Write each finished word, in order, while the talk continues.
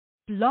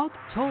Blog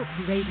Talk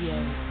Radio.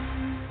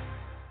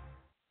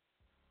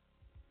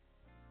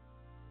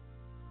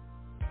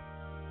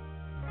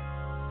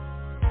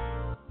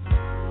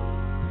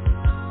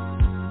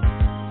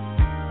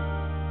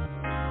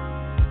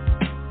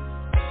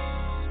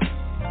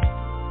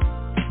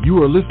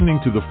 You are listening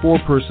to the Four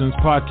Persons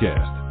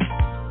Podcast.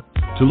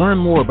 To learn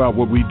more about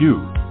what we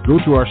do, go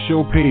to our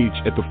show page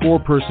at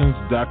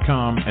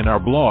thefourpersons.com and our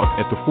blog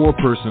at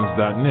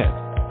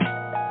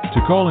thefourpersons.net.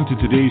 To call into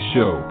today's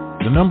show,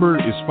 the number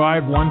is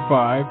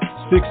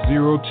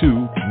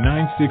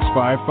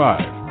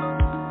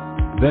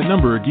 515-602-9655. That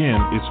number again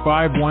is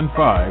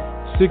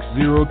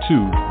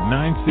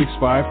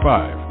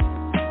 515-602-9655.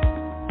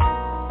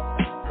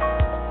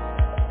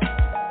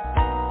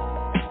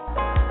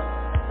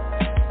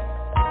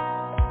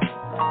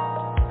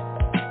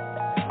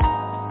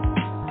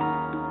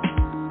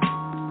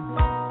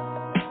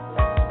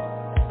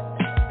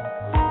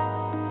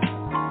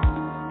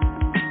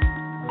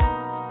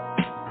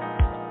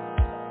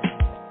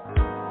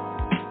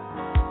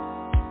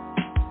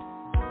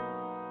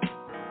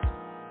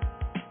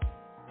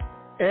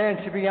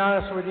 And to be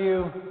honest with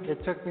you,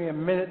 it took me a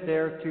minute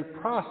there to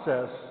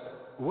process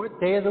what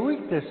day of the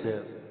week this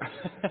is.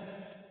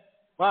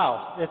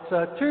 Wow, it's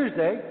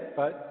Tuesday,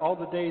 but all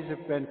the days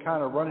have been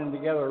kind of running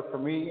together for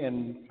me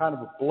in kind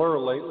of a blur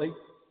lately.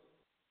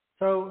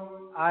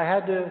 So I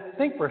had to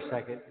think for a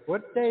second,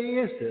 what day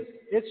is this?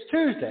 It's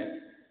Tuesday.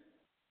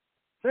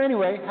 So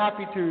anyway,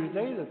 happy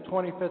Tuesday, the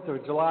 25th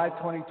of July,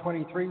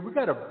 2023. We've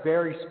got a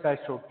very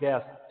special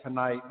guest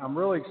tonight. I'm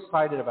really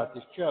excited about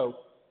this show.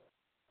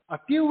 A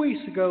few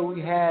weeks ago,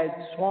 we had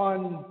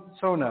Swan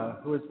Sona,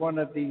 who is one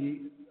of the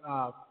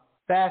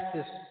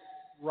fastest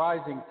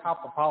rising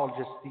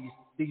topologists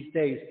these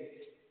days.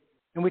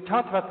 And we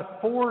talked about the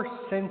four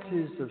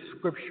senses of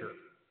Scripture.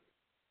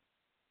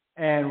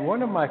 And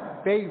one of my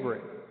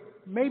favorite,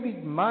 maybe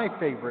my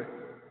favorite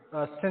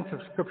sense of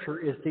Scripture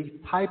is the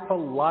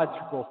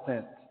typological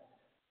sense.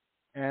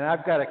 And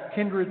I've got a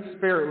kindred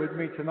spirit with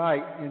me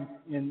tonight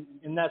in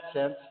that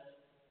sense.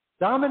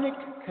 Dominic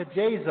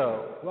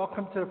Cagesso,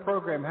 welcome to the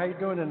program. How are you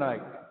doing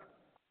tonight?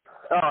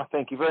 Oh,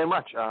 thank you very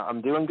much.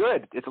 I'm doing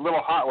good. It's a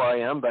little hot where I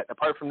am, but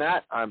apart from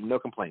that, no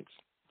complaints.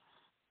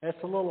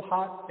 It's a little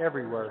hot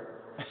everywhere.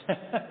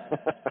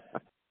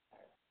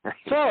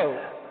 So,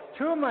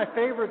 two of my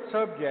favorite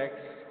subjects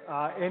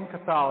in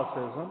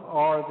Catholicism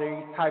are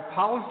the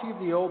typology of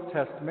the Old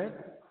Testament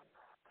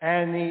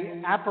and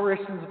the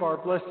apparitions of our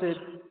Blessed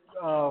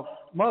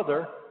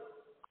Mother.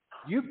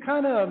 You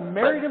kind of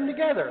married them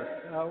together.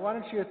 Why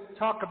don't you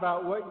talk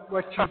about what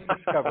you've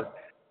discovered?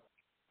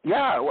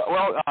 Yeah,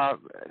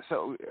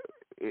 so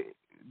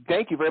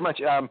thank you very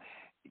much.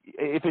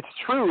 If it's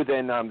true,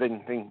 then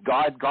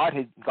God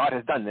has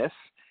done this,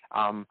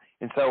 and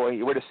so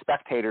we're the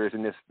spectators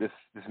in this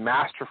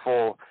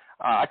masterful.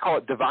 I call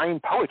it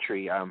divine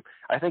poetry. I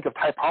think of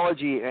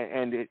typology,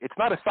 and it's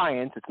not a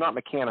science, it's not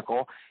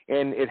mechanical,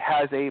 and it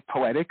has a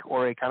poetic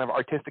or a kind of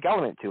artistic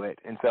element to it,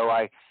 and so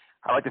I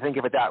like to think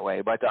of it that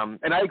way, but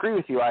and I agree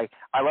with you. I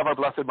love our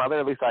Blessed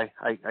Mother. At least I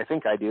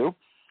think I do.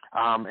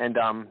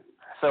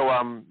 So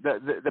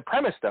the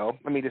premise, though,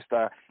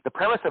 the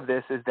premise of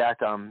this is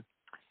that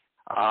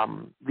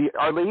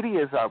Our Lady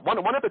is one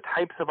of the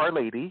types of Our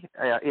Lady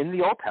in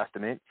the Old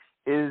Testament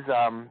is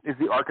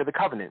the Ark of the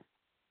Covenant.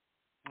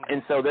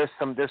 And so there's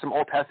some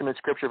Old Testament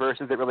scripture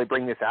verses that really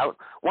bring this out.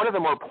 One of the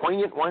more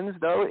poignant ones,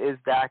 though, is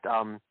that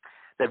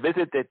the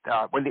visit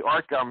that when the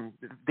Ark,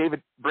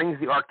 David brings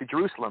the Ark to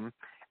Jerusalem.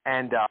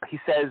 And he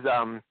says,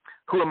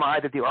 who am I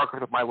that the ark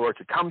of my Lord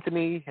should come to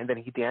me? And then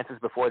he dances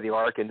before the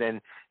ark, and then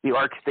the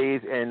ark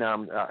stays in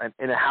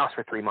a house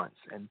for 3 months.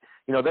 And,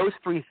 those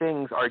three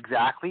things are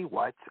exactly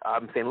what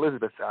St.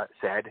 Elizabeth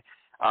said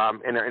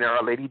and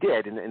Our Lady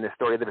did in the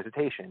story of the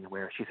Visitation,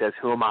 where she says,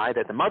 who am I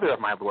that the mother of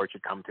my Lord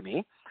should come to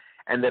me?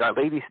 And that Our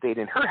Lady stayed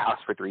in her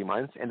house for 3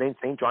 months, and then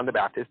St. John the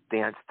Baptist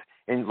danced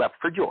and leapt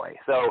for joy.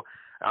 So,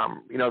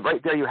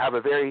 right there you have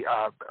a very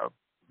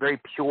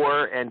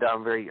pure and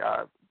very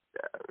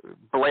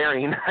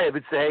blaring, I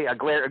would say, a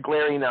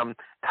glaring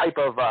type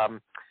of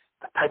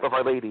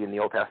Our Lady in the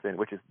Old Testament,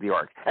 which is the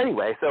Ark.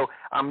 Anyway, so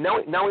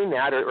knowing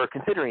that or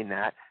considering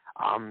that,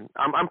 I'm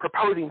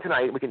proposing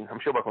tonight. I'm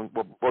sure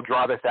we'll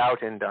draw this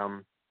out and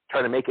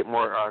try to make it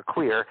more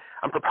clear.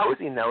 I'm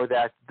proposing, though,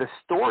 that the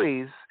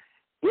stories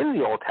in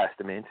the Old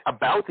Testament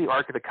about the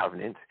Ark of the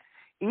Covenant,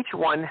 each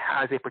one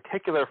has a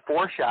particular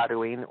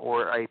foreshadowing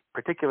or a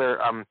particular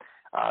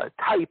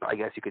type, I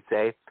guess you could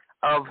say,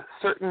 of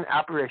certain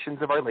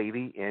apparitions of Our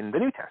Lady in the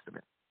New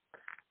Testament.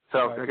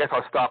 So I guess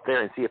I'll stop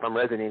there and see if I'm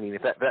resonating,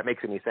 if that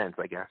makes any sense,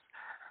 I guess.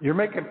 You're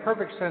making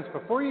perfect sense.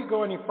 Before you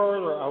go any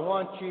further, I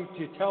want you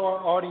to tell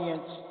our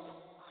audience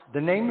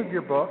the name of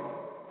your book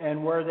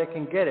and where they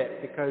can get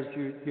it, because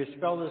you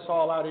spell this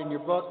all out in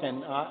your book,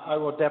 and I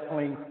will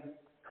definitely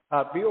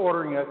be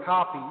ordering a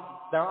copy.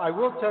 Now, I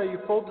will tell you,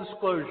 full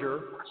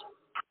disclosure,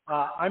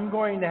 I'm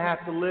going to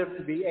have to live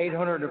to be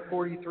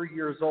 843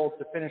 years old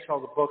to finish all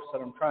the books that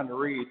I'm trying to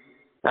read.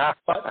 But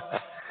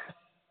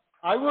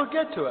I will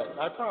get to it,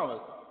 I promise.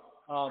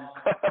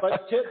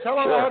 But tell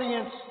our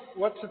audience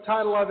what's the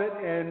title of it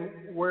and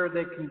where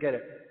they can get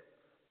it.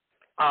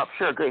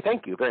 Sure, great.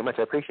 Thank you very much.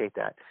 I appreciate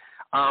that.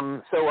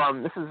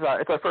 This is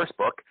it's our first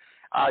book.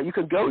 You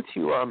can go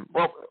to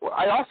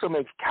I also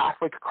make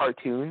Catholic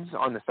cartoons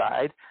on the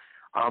side.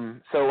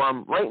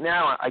 Right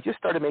now I just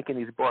started making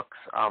these books.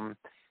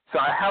 So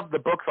I have the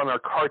books on our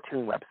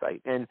cartoon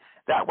website, and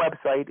that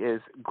website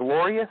is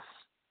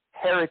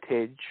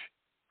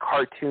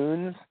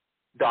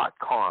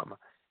gloriousheritagecartoons.com.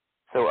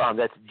 So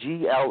that's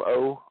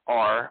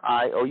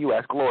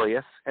GLORIOUS,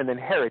 glorious, and then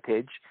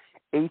heritage,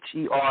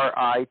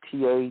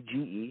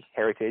 HERITAGE,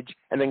 heritage,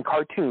 and then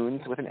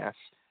cartoons with an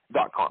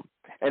S.com.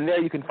 And there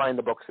you can find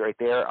the books right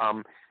there,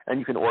 and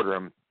you can order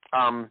them.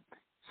 And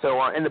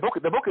the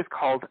book is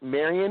called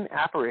Marian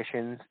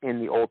Apparitions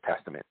in the Old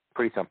Testament.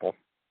 Pretty simple.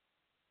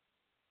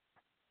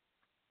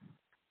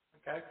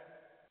 Okay.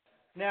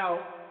 Now,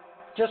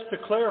 just to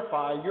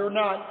clarify, you're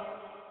not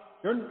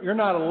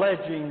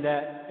alleging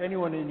that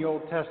anyone in the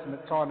Old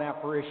Testament saw an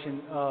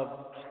apparition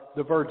of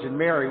the Virgin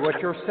Mary. What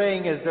you're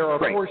saying is there are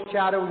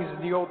foreshadowings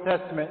in the Old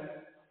Testament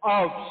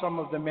of some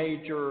of the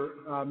major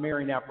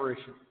Marian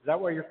apparitions. Is that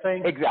what you're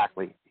saying?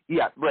 Exactly.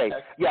 Yeah, right.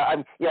 Okay.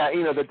 Yeah,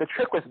 you know, the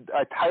trick with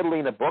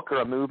titling a book or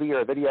a movie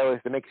or a video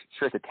is to make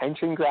sure it's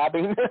attention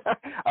grabbing.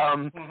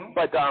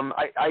 But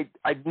I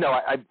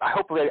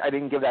hopefully I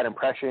didn't give that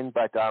impression.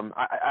 But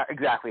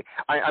exactly,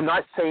 I'm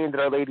not saying that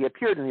Our Lady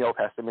appeared in the Old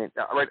Testament.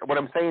 Right. What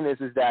I'm saying is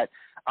that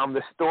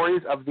the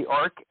stories of the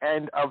Ark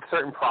and of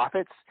certain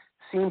prophets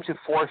seem to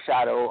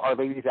foreshadow Our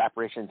Lady's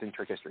apparitions in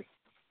church history.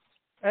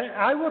 And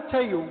I will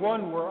tell you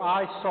one where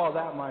I saw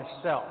that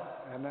myself.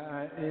 And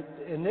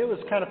it was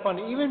kind of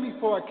funny. Even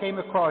before I came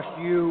across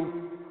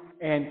you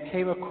and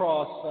came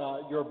across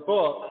your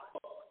book,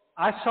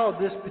 I saw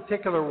this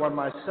particular one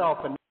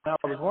myself, and I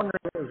was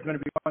wondering if it was going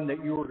to be one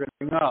that you were going to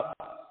bring up.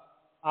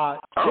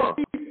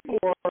 Just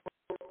before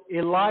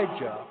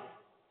Elijah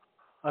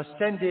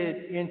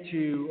ascended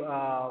into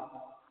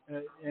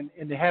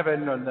into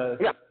heaven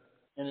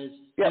in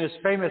his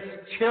famous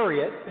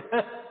chariot,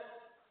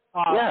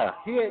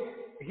 he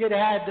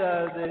had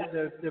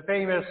the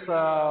famous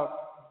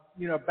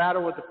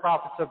battle with the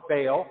prophets of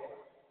Baal,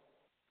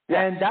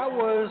 and that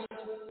was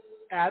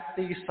at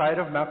the site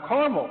of Mount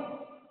Carmel.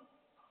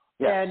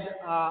 And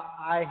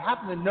I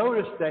happened to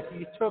notice that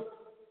he took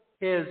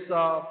his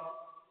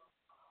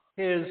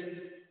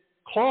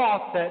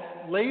cloth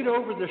that laid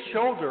over the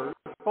shoulder,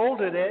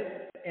 folded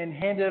it, and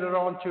handed it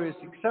on to his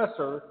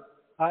successor,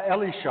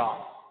 Elisha.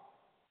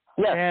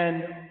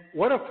 And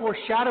what a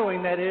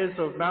foreshadowing that is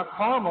of Mount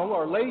Carmel,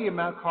 Our Lady of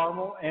Mount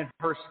Carmel, and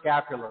her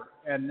scapular.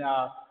 And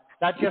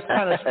that just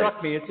kind of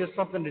struck me. It's just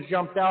something that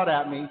jumped out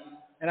at me.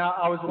 And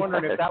I was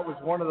wondering if that was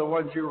one of the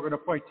ones you were going to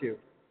point to.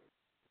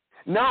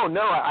 No,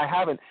 I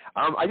haven't.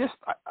 I was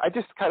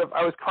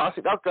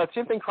crossing out. That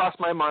same thing crossed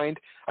my mind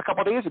a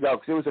couple of days ago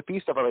because it was a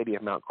feast of Our Lady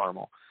of Mount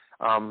Carmel.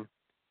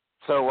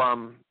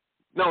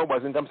 No, it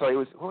wasn't. I'm sorry.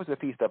 What was the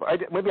feast of?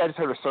 Maybe I just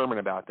heard a sermon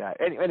about that.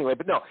 Anyway,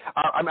 but no,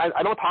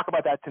 I don't talk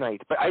about that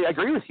tonight. But I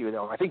agree with you,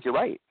 though. I think you're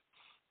right.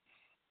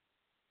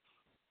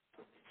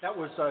 That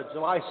was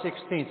July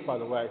 16th, by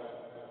the way.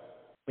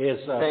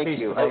 Thank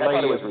you. I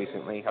thought it was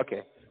recently.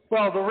 Okay.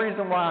 Well, the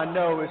reason why I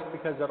know is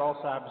because it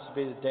also happens to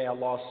be the day I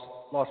lost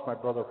my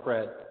brother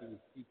Fred.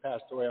 He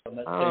passed away on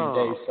that same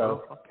day.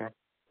 So. Okay.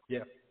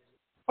 Yeah.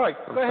 All right.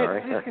 Go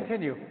ahead. Please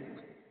continue.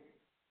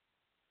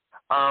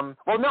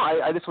 Well, no,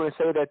 I just want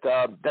to say that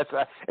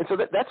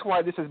that's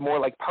why this is more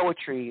like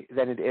poetry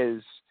than it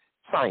is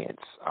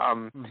science.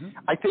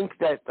 I think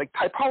that like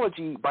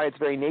typology by its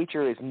very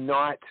nature is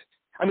not.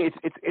 I mean,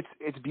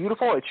 it's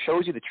beautiful. It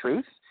shows you the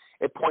truth.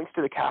 It points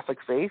to the Catholic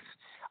faith.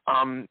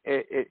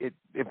 It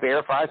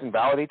verifies and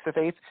validates the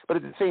faith. But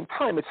at the same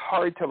time, it's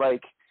hard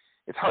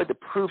to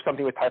prove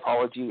something with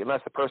typology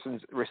unless the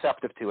person's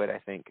receptive to it. I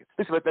think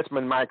that's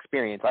been my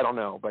experience. I don't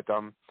know, but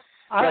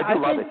I do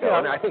love it though.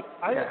 And I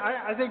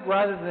think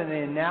rather than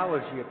an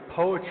analogy of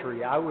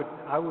poetry, I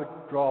would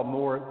draw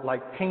more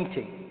like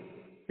painting,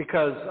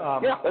 because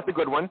that's a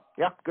good one.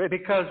 Yeah, good.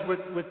 Because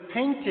with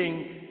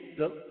painting,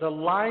 the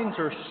lines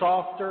are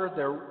softer.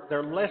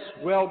 They're less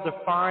well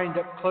defined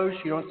up close.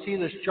 You don't see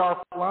the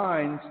sharp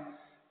lines,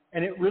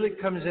 and it really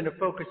comes into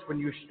focus when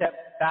you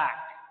step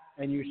back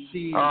and you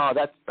see. Oh,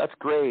 that's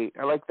great.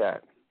 I like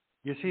that.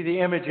 You see the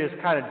images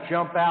kind of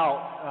jump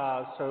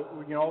out, so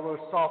all those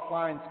soft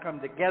lines come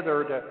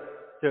together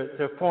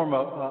to form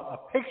a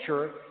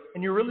picture,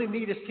 and you really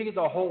need to see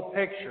the whole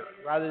picture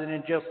rather than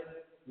in just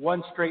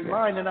one straight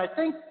line. And I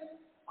think,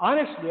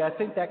 honestly,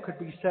 that could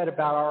be said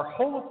about our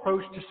whole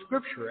approach to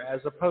Scripture, as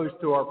opposed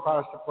to our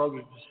Protestant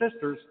brothers and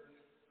sisters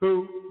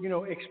who,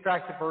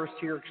 extract a verse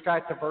here,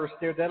 extract a verse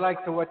there. They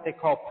like what they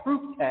call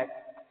proof text,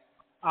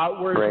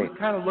 whereas we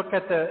kind of look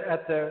at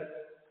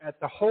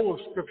the whole of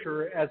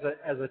Scripture as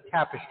a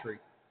tapestry.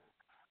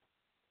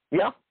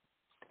 Yeah,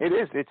 it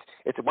is.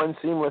 It's one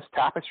seamless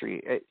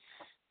tapestry.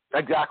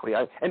 Exactly.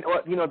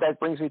 That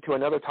brings me to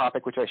another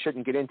topic which I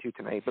shouldn't get into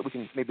tonight, but we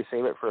can maybe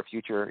save it for a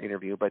future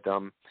interview. But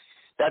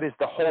that is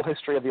the whole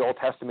history of the Old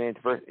Testament,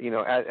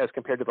 as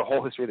compared to the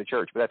whole history of the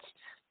church. But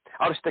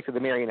I'll just stick to the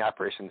Marian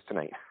Apparitions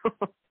tonight.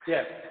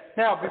 Yes.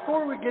 Now,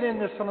 before we get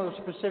into some of the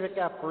specific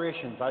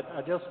apparitions,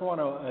 I just want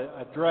to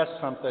address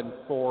something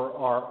for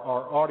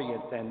our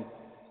audience, and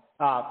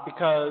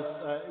because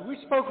we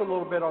spoke a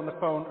little bit on the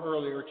phone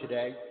earlier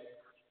today,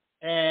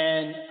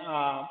 and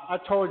I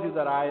told you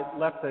that I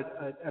left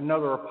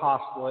another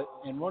apostolate,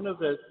 and one of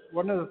the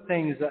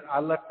things that I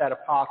left that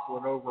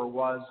apostolate over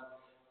was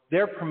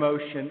their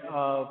promotion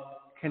of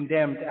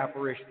condemned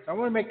apparitions. I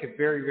want to make it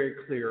very, very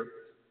clear.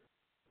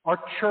 Our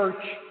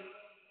church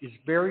is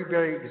very,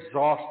 very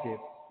exhaustive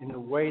in the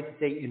way that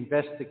they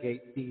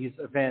investigate these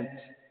events.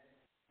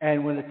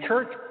 And when the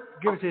church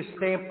gives its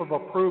stamp of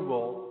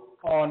approval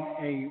on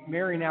a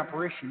Marian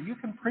apparition, you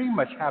can pretty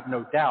much have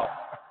no doubt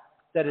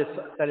that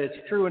it's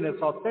true and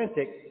it's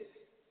authentic.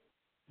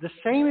 The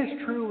same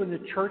is true when the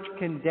church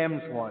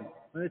condemns one.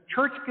 When the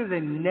church gives a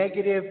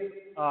negative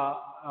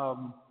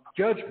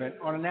judgment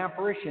on an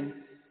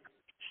apparition,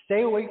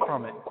 stay away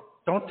from it.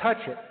 Don't touch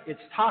it.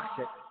 It's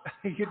toxic.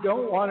 You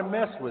don't want to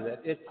mess with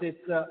it.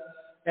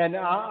 And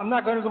I'm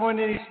not going to go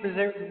into any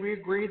specific. We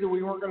agreed that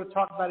we weren't going to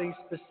talk about any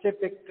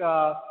specific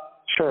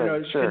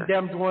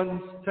condemned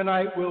ones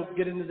tonight. We'll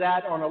get into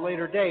that on a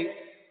later date.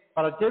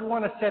 But I did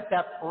want to set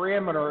that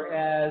parameter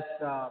as,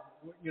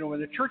 when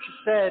the church has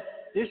said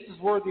this is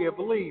worthy of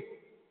belief,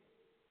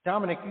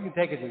 Dominic, you can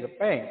take it to the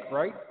bank,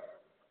 right?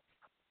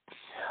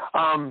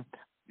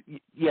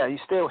 Yeah, you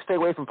stay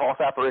away from false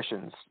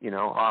apparitions,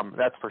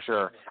 that's for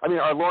sure. I mean,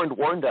 our Lord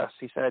warned us.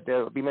 He said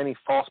there will be many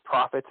false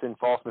prophets and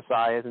false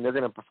messiahs, and they're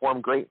going to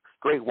perform great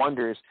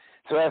wonders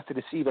so as to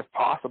deceive, if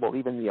possible,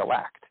 even the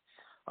elect.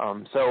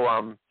 One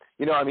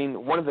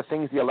of the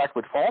things the elect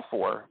would fall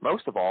for,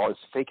 most of all, is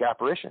fake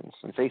apparitions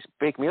and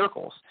fake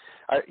miracles.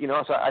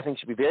 So I think you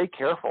should be very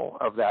careful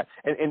of that.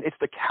 And it's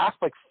the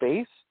Catholic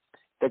faith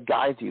that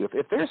guides you.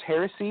 If there's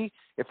heresy,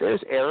 if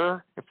there's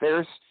error, if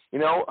there's,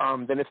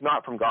 then it's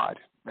not from God.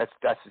 That's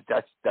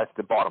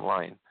the bottom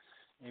line.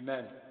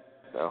 Amen.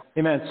 So.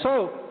 Amen.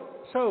 So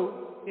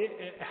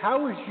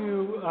how would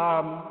you?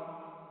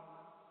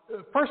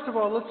 First of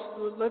all, let's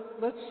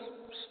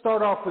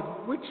start off with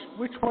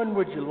which one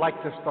would you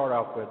like to start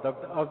off with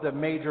of the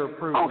major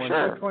approved ones?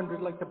 Sure. Which one would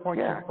you like to point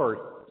to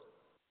first?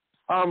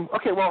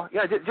 Okay. Well,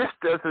 yeah. Just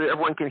so that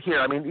everyone can hear.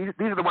 I mean,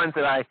 these are the ones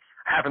that I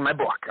have in my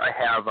book. I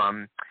have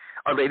Our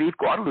Lady of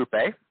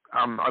Guadalupe,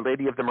 Our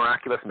Lady of the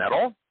Miraculous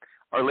Medal,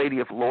 Our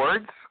Lady of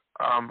Lourdes,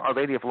 Our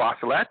Lady of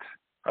Lasalette,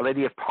 Our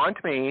Lady of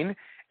Pontmaine,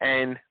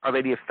 and Our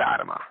Lady of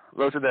Fatima.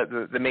 Those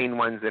are the main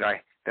ones that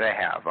I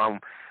have.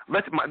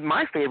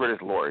 My favorite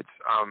is Lourdes.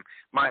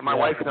 My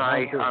wife and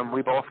I,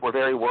 we both were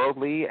very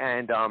worldly,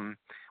 and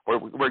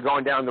we're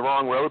going down the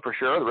wrong road for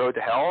sure, the road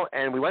to hell.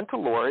 And we went to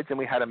Lourdes, and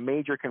we had a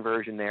major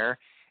conversion there.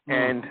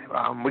 And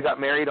we got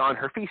married on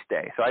her feast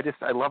day. So I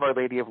love Our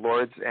Lady of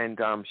Lourdes, and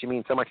she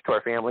means so much to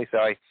our family. So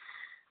can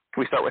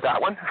we start with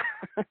that one?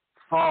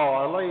 Oh,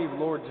 Our Lady of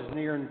Lourdes is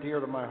near and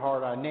dear to my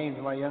heart. I named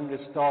my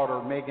youngest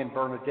daughter Megan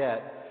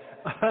Bernadette.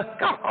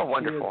 Oh,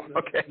 wonderful.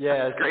 Okay.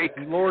 Yeah, great.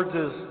 Lourdes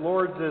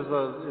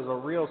is a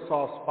real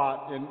soft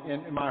spot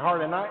in my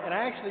heart. And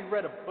I actually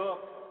read a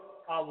book.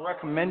 I'll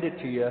recommend it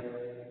to you.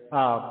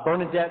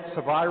 Bernadette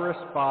Severus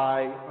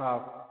by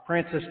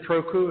Francis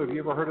Troku. Have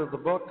you ever heard of the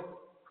book?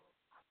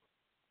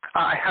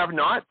 I have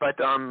not, but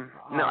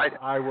no.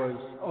 I was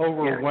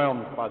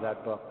overwhelmed by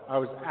that book. I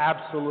was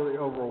absolutely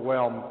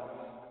overwhelmed.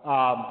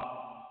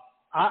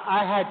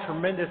 I had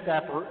tremendous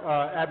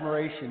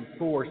admiration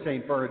for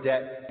St.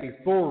 Bernadette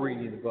before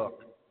reading the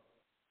book.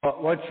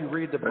 But once you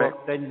read the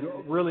book, then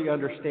you really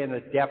understand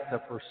the depth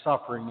of her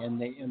suffering, and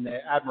the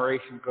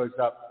admiration goes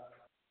up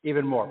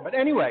even more. But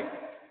anyway,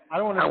 I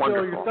don't want to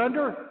steal your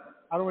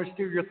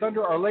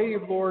thunder. Our Lady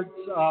of Lourdes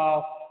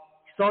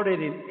started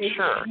in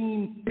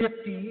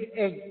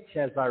 1858,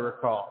 as I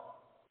recall.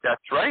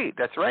 That's right.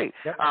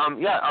 Yep.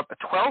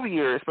 12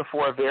 years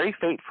before a very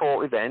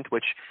fateful event,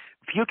 which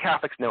few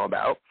Catholics know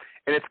about,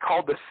 and it's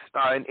called in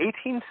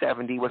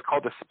 1870 was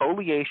called the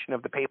spoliation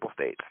of the Papal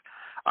States.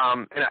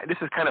 This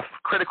is kind of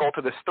critical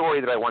to the story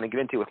that I want to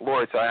get into with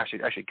Lourdes, so I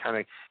should kind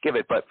of give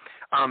it. But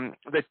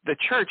the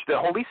Church, the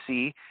Holy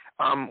See,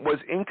 was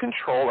in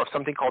control of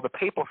something called the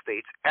Papal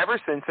States ever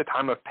since the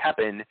time of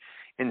Pepin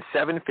in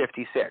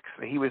 756.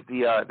 He was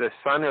the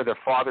son or the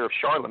father of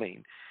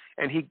Charlemagne.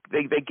 And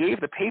they gave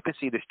the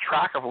papacy this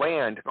tract of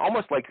land,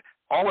 almost like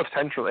all of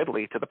central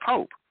Italy, to the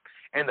Pope.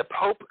 And the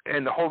Pope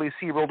and the Holy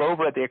See ruled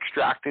over it. They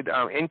extracted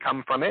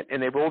income from it,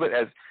 and they ruled it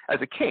as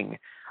a king.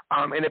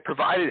 And it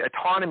provided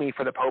autonomy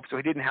for the Pope, so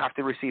he didn't have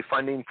to receive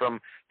funding from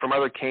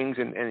other kings,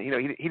 and he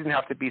didn't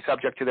have to be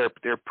subject to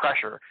their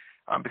pressure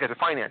because of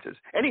finances.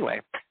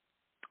 Anyway,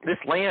 this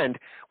land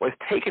was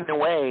taken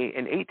away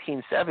in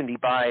 1870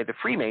 by the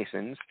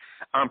Freemasons,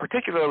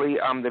 particularly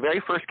the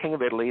very first king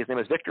of Italy. His name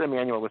was Victor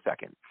Emmanuel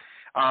II.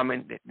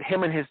 And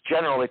him and his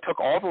general, they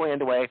took all the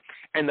land away,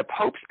 and the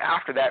popes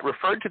after that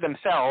referred to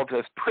themselves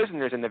as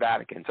prisoners in the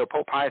Vatican. So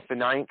Pope Pius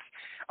IX,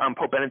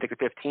 Pope Benedict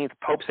XV,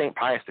 Pope St.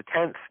 Pius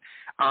X,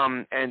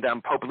 and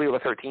Pope Leo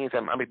XIII.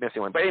 I'm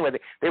missing one, but anyway,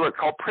 they were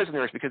called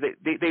prisoners because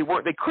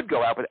they could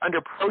go out, but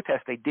under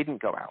protest they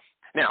didn't go out.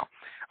 Now,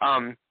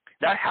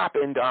 that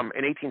happened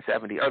in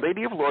 1870. Our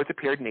Lady of Lourdes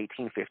appeared in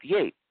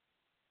 1858.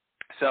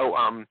 So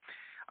I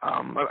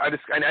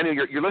know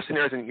your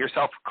listeners and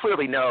yourself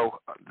clearly know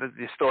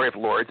the story of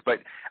Lourdes, but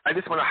I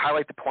just want to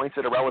highlight the points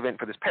that are relevant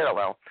for this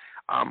parallel.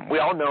 We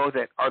all know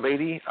that Our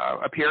Lady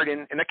appeared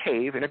in a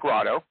cave, in a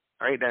grotto,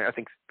 right? That I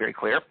think is very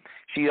clear.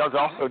 She is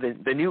also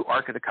the new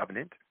Ark of the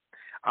Covenant.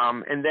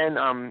 And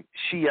then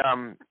she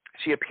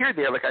appeared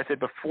there, like I said,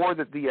 before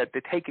the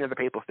taking of the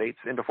Papal States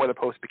and before the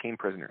popes became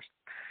prisoners.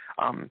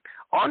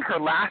 On her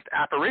last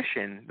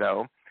apparition,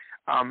 though,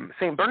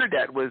 St.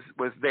 Bernadette was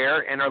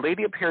there, and Our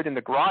Lady appeared in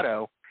the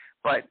grotto,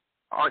 but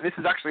this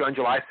is actually on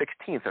July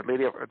 16th.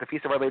 The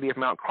Feast of Our Lady of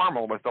Mount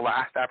Carmel was the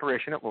last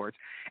apparition at Lourdes,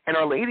 and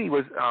Our Lady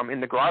was in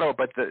the grotto,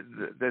 but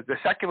the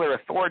secular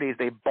authorities,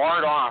 they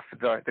barred off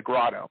the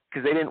grotto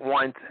because they didn't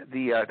want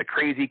the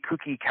crazy,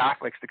 kooky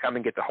Catholics to come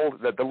and get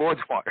the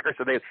Lourdes water,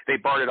 so they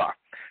barred it off.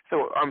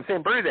 So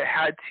St. Bernadette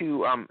had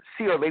to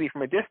see Our Lady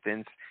from a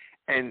distance,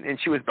 and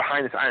she was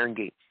behind this iron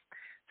gate.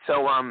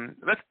 So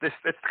let's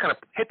kind of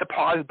hit the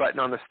pause button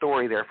on the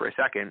story there for a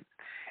second,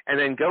 and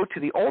then go to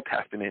the Old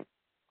Testament.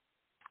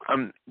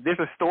 There's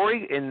a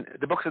story in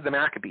the books of the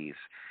Maccabees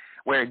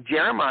where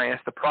Jeremiah,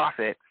 the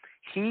prophet,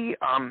 the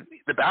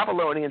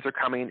Babylonians are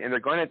coming, and they're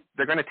going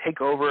to take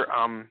over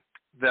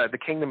the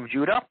kingdom of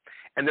Judah,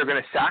 and they're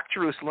going to sack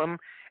Jerusalem,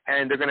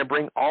 and they're going to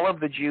bring all of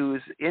the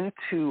Jews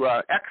into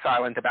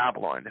exile into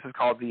Babylon. This is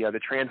called the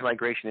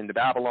transmigration into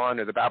Babylon,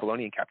 or the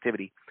Babylonian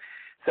captivity.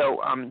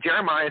 So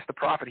Jeremiah, the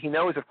prophet, he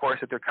knows, of course,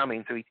 that they're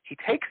coming. So he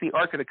takes the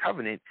Ark of the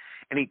Covenant,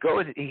 and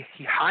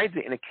he hides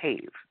it in a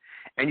cave.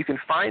 And you can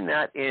find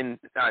that in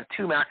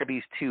 2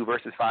 Maccabees 2,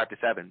 verses 5 to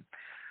 7.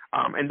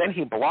 And then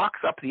he blocks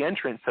up the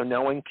entrance so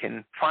no one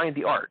can find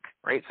the Ark,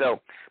 right? So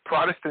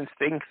Protestants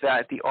think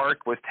that the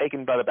Ark was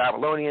taken by the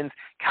Babylonians.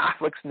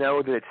 Catholics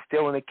know that it's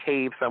still in a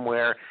cave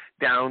somewhere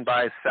down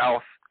by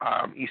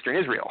eastern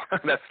Israel.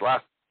 That's the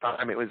last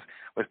time it was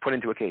put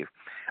into a cave.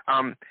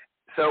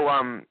 So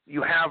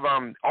you have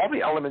all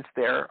the elements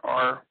there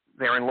are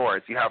there in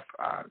Lourdes. You have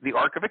the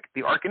Ark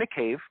in a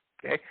cave.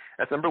 Okay,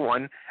 that's number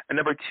one. And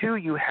number two,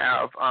 you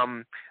have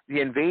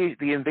the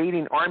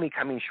invading army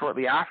coming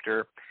shortly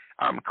after,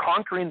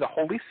 conquering the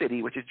Holy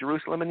City, which is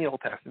Jerusalem in the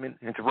Old Testament,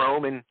 and it's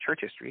Rome in church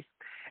history.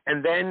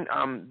 And then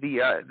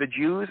the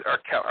Jews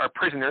are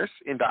prisoners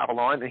in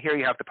Babylon, and here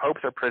you have the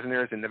popes are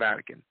prisoners in the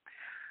Vatican.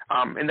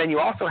 And then you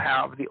also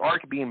have the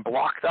Ark being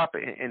blocked up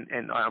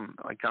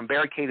and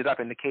barricaded up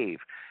in the cave,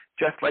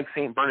 just like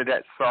St.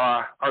 Bernadette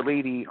saw Our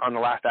Lady on the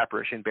last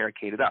apparition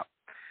barricaded up.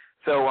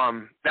 So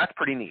that's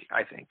pretty neat,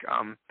 I think.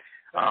 And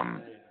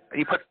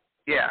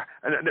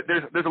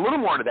there's a little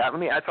more to that. Let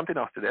me add something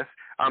else to this.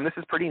 This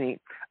is pretty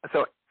neat.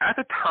 So at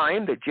the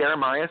time that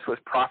Jeremiah was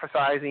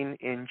prophesying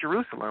in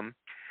Jerusalem,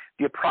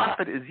 the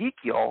prophet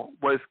Ezekiel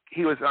was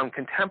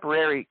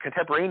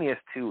contemporaneous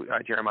to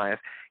Jeremiah.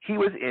 He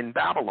was in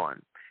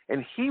Babylon,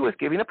 and he was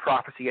giving a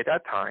prophecy at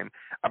that time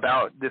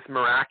about this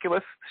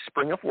miraculous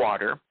spring of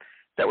water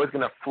that was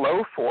going to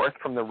flow forth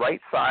from the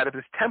right side of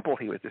this temple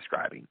he was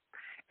describing.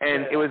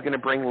 And it was going to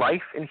bring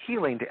life and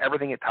healing to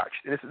everything it touched.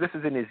 And this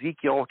is in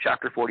Ezekiel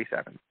chapter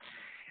 47.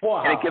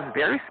 Wow. And it gives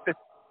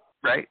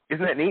right?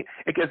 Isn't that neat?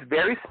 It gives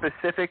very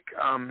specific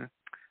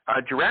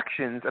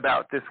directions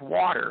about this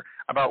water,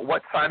 about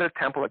what side of the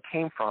temple it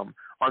came from,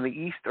 on the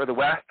east or the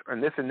west,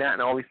 and this and that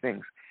and all these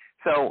things.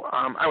 So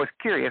I was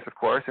curious, of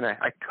course, and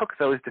I took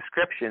those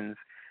descriptions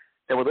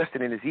that were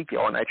listed in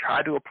Ezekiel, and I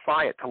tried to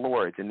apply it to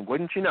Lourdes. And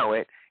wouldn't you know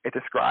it, it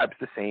describes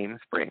the same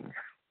spring.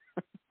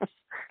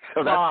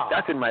 So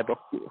that's in my book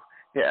too.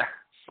 Yeah.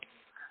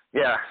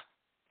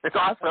 It's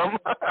awesome.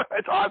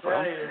 It's awesome.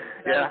 That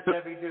is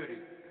heavy duty.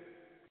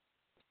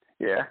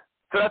 Yeah.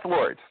 So that's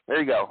Lourdes. There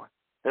you go.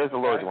 There's the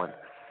Lourdes one.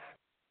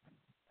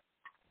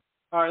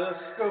 All right, let's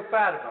go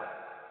Fatima.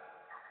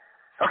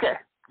 Okay,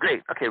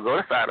 great. Okay, we'll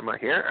go to Fatima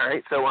here. All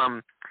right. So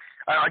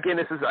again,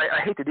 this is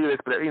I hate to do this,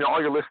 but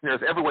all your listeners,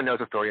 everyone knows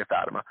the story of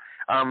Fatima.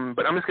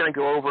 But I'm just going to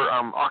go over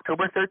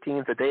October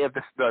 13th, the day of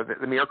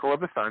the miracle of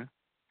the sun.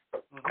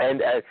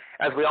 And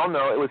as we all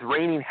know, it was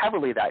raining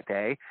heavily that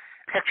day.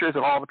 Pictures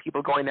of all the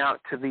people going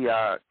out to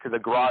the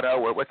grotto,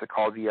 or what's it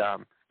called,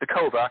 the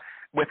cova,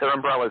 with their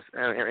umbrellas in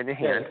their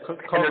hand.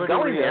 And they're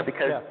going there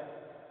because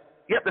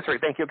yep, that's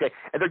right. Thank you. Okay,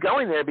 and they're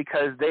going there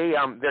because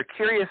they're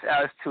curious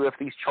as to if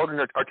these children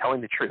are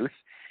telling the truth.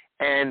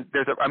 And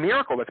there's a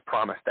miracle that's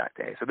promised that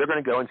day, so they're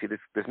going to go and see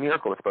this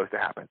miracle that's supposed to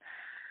happen.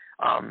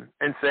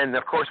 And then,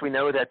 of course, we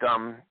know that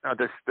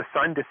the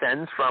sun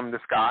descends from the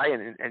sky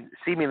and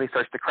seemingly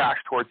starts to crash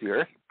towards the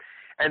earth.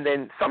 And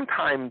then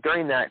sometime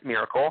during that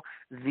miracle,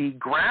 the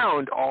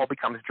ground all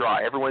becomes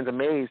dry. Everyone's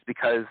amazed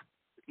because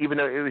even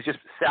though it was just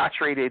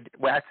saturated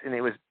wet and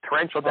it was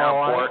torrential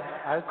downpour.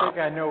 I think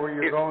I know where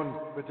you're going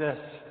with this.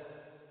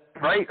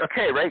 Right?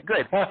 Okay, right,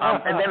 good.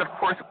 And then, of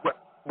course,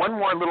 one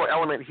more little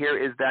element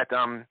here is that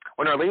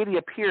when Our Lady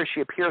appears,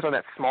 she appears on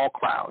that small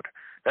cloud.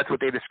 That's what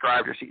they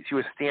described her. She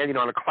was standing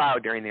on a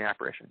cloud during the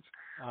apparitions.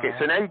 Okay,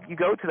 so now you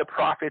go to the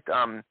prophet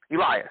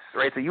Elias,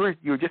 right? So you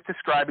were just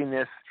describing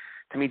this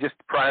to me just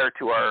prior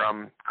to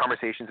our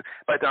conversations.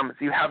 But so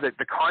you have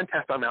the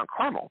contest on Mount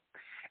Carmel.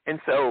 And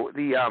so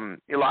the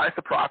Elias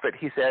the prophet,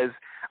 he says,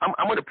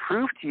 I'm going to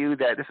prove to you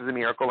that this is a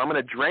miracle. I'm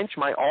going to drench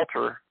my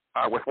altar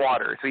with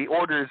water. So he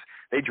orders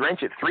they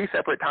drench it 3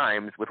 separate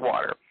times with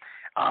water.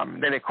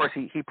 Then, of course,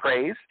 he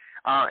prays,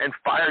 and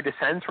fire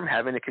descends from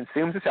heaven. It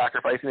consumes the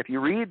sacrifice. And if you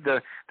read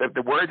the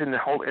words in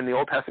the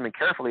Old Testament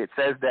carefully, it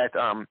says that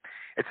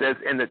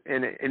and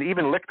it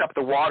even licked up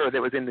the water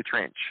that was in the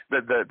trench,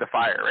 the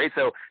fire, right?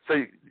 So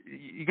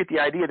you get the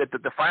idea that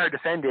the fire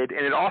descended,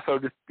 and it also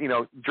just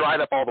dried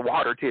up all the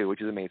water too,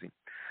 which is amazing.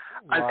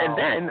 Wow. And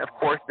then, of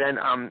course,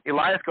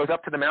 Elias goes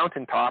up to the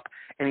mountaintop,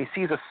 and he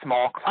sees a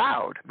small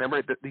cloud.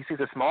 Remember, he sees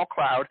a small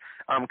cloud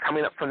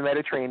coming up from the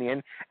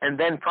Mediterranean, and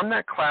then from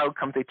that cloud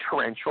comes a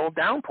torrential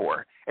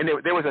downpour. And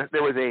there was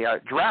a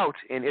drought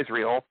in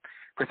Israel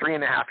for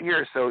 3.5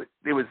 years, so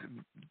it was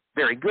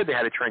very good they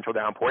had a torrential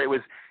downpour. It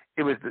was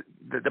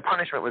the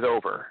punishment was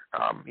over,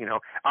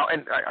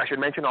 And I should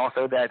mention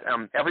also that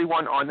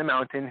everyone on the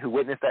mountain who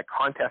witnessed that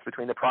contest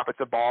between the prophets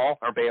of Baal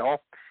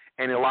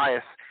and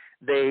Elias,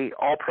 they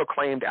all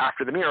proclaimed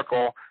after the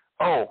miracle,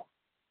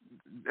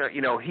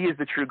 he is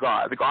the true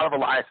God. The God of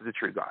Elias is the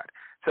true God.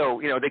 So,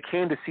 they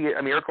came to see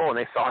a miracle, and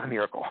they saw the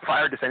miracle,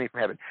 fire descending from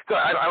heaven. So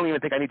I don't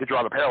even think I need to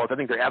draw the parallels. I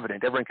think they're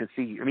evident. Everyone can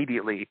see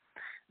immediately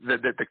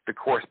the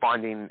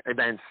corresponding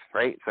events,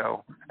 right?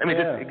 So, I mean,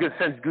 it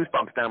sends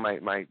goosebumps down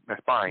my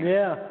spine,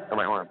 or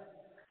my arm.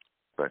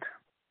 But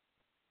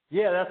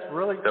that's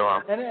really so,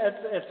 and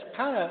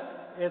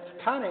it's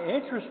kind of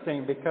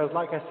interesting because,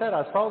 like I said,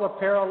 I saw the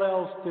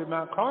parallels to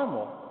Mount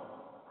Carmel,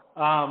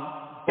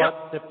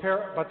 but the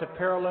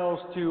parallels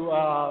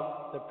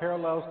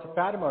to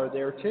Fatima are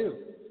there too.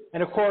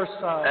 And of course,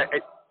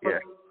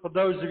 for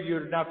those of you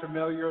who are not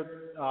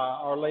familiar,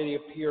 Our Lady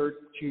appeared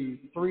to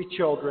 3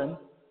 children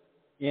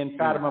in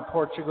Fatima,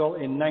 Portugal,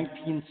 in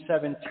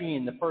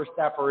 1917. The first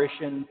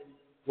apparition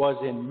was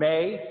in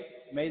May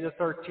the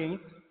 13th,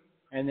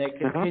 and they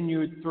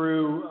continued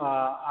through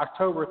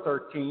October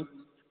 13th.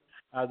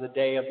 The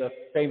day of the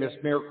famous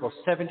miracle,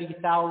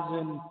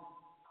 70,000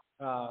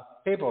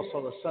 people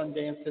saw the sun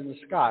dance in the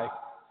sky.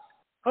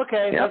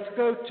 Okay, let's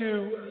go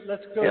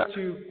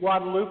to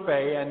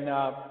Guadalupe, and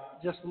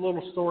just a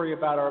little story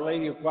about Our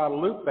Lady of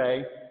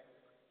Guadalupe.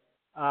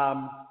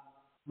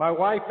 My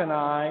wife and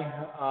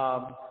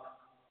I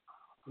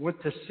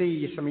went to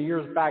see some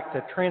years back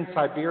the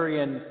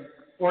Trans-Siberian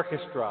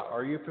Orchestra.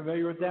 Are you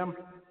familiar with them?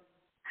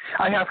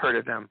 I have heard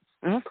of them.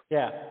 Mm-hmm.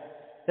 Yeah.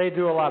 They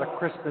do a lot of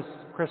Christmas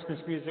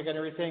music and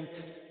everything.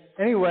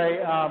 Anyway,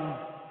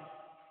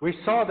 we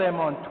saw them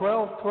on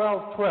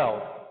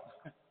 12/12/12,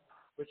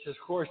 which of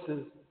course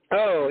is.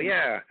 Oh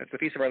yeah, that's the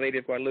Feast of Our Lady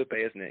of Guadalupe,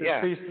 isn't it?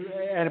 Yeah.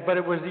 But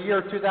it was the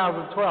year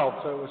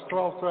 2012, so it was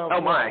 12/12/12.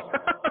 Oh my.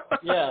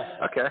 Yeah.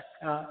 Okay.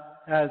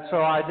 And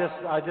so I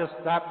just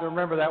have to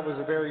remember that was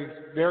a very,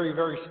 very,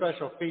 very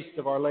special feast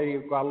of Our Lady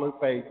of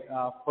Guadalupe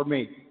for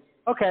me.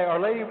 Okay, Our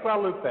Lady of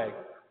Guadalupe.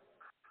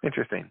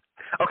 Interesting.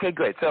 Okay,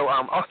 good. So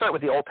I'll start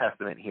with the Old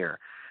Testament here.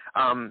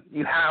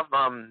 You have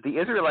the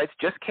Israelites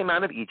just came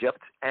out of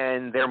Egypt,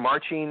 and they're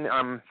marching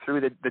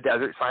through the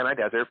desert, Sinai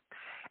Desert.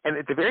 And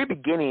at the very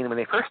beginning, when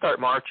they first start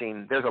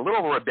marching, there's a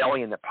little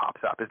rebellion that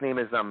pops up. His name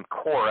is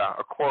Korah,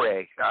 or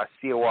Kore,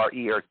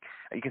 C-O-R-E, or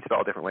you can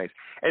spell it different ways.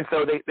 And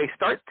so they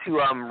start to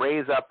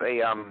raise up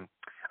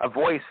a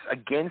voice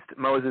against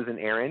Moses and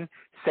Aaron,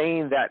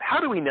 saying that, how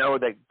do we know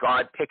that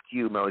God picked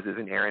you, Moses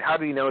and Aaron? How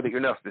do we know that you're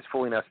not this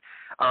fooling us?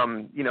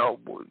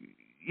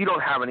 You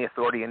don't have any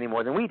authority any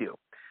more than we do.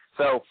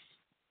 So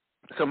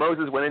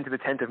Moses went into the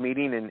tent of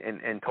meeting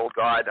and told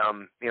God,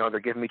 they're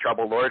giving me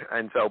trouble, Lord.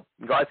 And so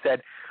God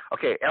said,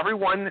 okay,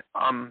 everyone,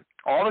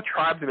 all the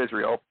tribes of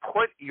Israel,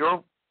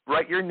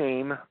 write your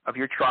name of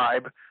your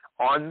tribe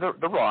on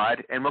the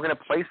rod, and we're going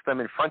to place them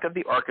in front of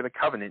the Ark of the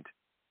Covenant.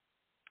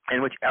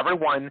 And whichever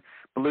one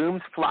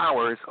blooms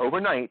flowers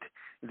overnight,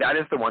 that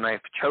is the one I've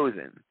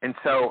chosen. And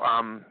so,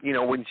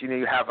 when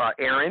you have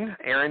Aaron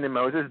and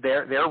Moses,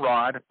 their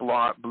rod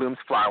blooms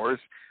flowers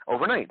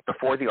overnight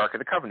before the Ark of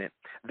the Covenant,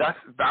 thus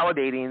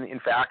validating, in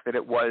fact, that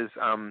it was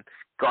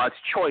God's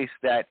choice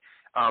that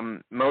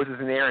Moses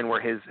and Aaron were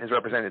his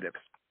representatives.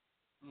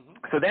 Mm-hmm.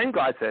 So then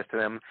God says to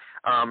them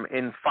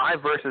in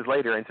 5 verses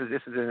later, and says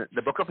this is in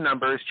the book of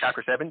Numbers,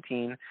 chapter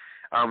 17,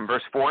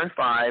 verse 4 and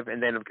 5,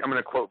 and then I'm going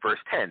to quote verse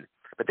 10.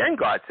 But then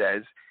God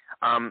says,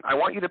 I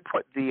want you to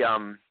put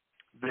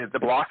the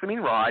blossoming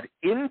rod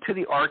into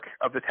the Ark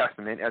of the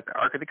Testament, as the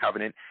Ark of the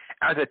Covenant,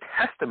 as a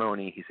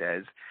testimony, he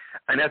says,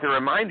 and as a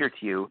reminder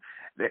to you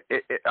that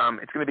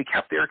it's going to be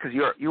kept there because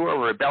you are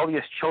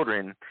rebellious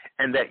children,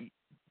 and that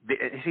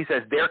he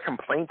says their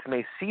complaints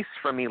may cease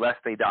from me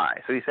lest they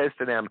die. So he says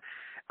to them,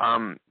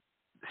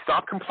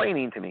 stop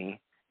complaining to me,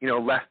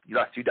 lest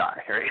you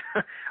die, right?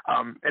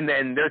 And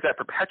then there's that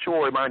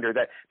perpetual reminder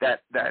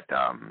that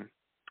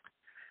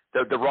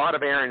the rod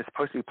of Aaron is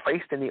supposed to be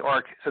placed in the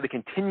ark so they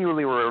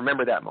continually will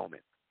remember that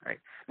moment, right?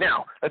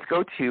 Now, let's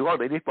go to Our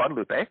Lady of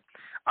Guadalupe.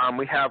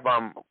 We have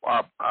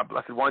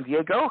Blessed Juan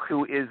Diego,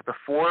 who is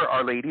before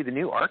Our Lady, the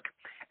new ark,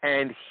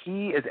 and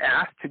he is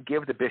asked to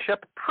give the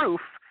bishop proof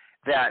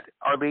that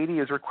Our Lady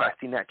is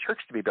requesting that church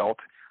to be built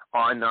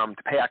on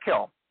Tepeyac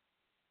Hill.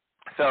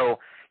 So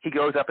he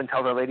goes up and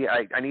tells Our Lady,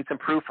 I need some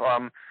proof,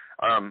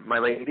 my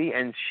lady,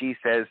 and she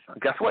says,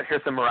 guess what?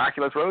 Here's some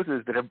miraculous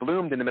roses that have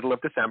bloomed in the middle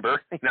of December,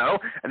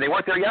 and they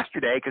weren't there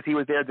yesterday because he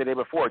was there the day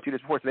before, 2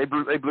 days before, so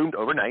they bloomed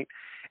overnight,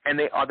 and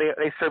they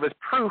serve as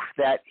proof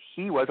that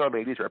he was Our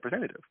Lady's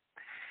representative.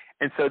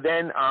 And so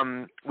then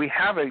we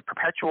have a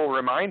perpetual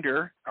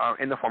reminder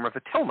in the form of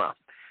a tilma,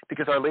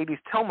 because Our Lady's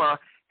tilma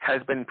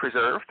has been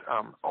preserved.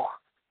 I'm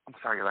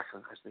sorry, Your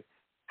Excellency.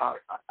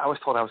 I was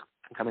told I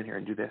can come in here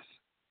and do this.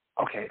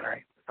 Okay, all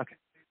right, okay.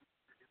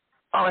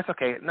 Oh, that's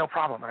okay, no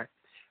problem. All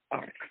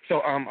right.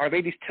 So Our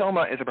Lady's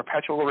tilma is a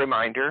perpetual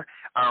reminder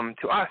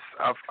to us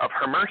of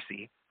her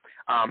mercy.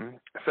 And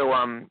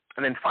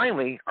then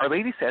finally, Our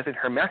Lady says in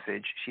her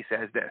message, she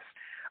says this,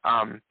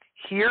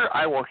 here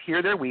I will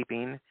hear their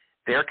weeping,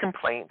 their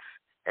complaints,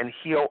 and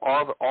heal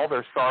all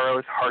their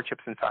sorrows,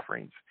 hardships, and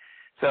sufferings.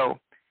 So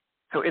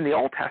in the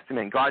Old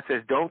Testament, God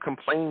says, don't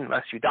complain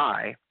lest you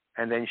die.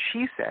 And then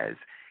she says,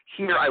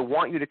 here, I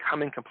want you to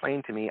come and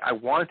complain to me. I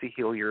want to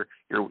heal your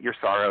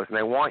sorrows, and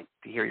I want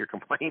to hear your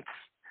complaints.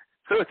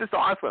 So it's just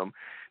awesome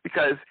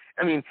because,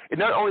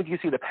 not only do you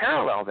see the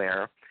parallel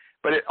there,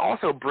 but it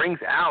also brings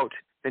out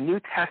the New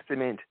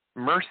Testament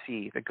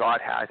mercy that God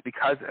has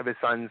because of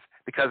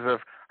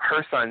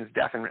her son's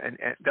death and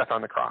death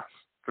on the cross.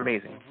 It's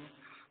amazing.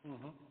 Mm-hmm.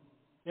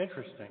 Mm-hmm.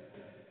 Interesting.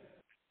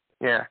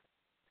 Yeah.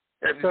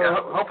 So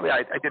hopefully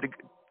I did a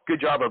good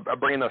job of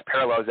bringing those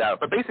parallels out.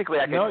 But basically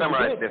I can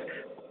summarize this.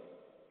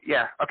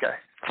 Yeah, okay.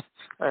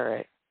 All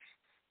right.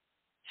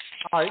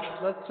 All right,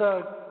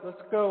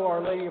 let's go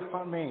Our Lady of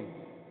Pontmaine.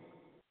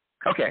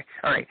 Okay,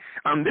 all right.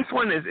 This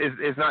one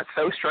is not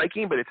so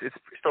striking, but it's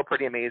still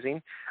pretty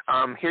amazing.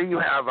 Here you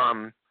have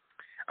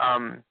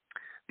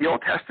the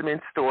Old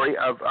Testament story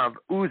of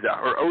Uzzah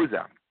or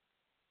Oza.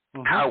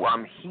 Mm-hmm.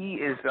 How he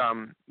is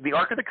the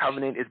Ark of the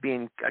Covenant is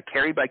being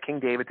carried by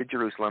King David to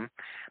Jerusalem,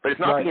 but it's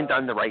not being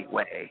done the right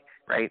way,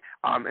 right?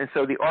 And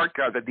so the Ark,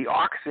 the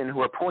oxen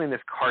who are pulling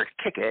this cart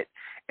kick it,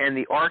 and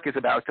the Ark is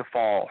about to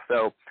fall.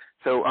 So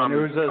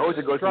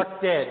Uzzah goes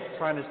struck dead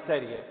trying to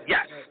steady it.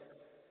 Yes.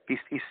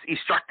 He's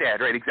struck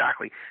dead, right,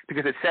 exactly.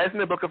 Because it says in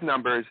the book of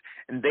Numbers,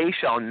 and they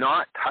shall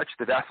not touch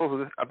the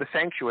vessels of the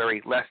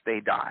sanctuary lest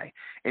they die.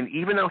 And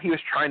even though he was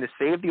trying to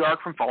save the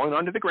ark from falling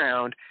onto the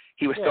ground,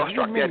 he was still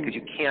struck dead because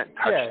you can't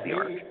touch the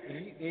ark.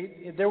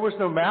 There was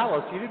no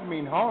malice. You didn't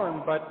mean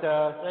harm, but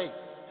hey.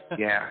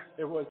 Yeah.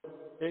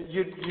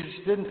 You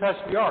just didn't touch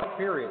the ark,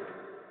 period.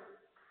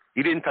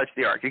 You didn't touch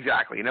the ark,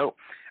 exactly.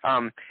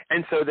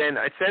 And so then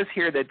it says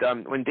here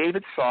that when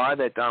David saw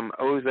that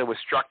Uzzah was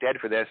struck dead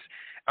for this,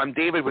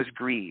 David was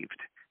grieved.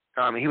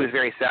 He was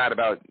very sad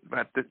about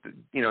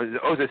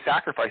Uzzah's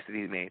sacrifice that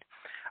he made.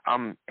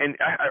 And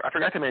I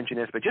forgot to mention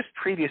this, but just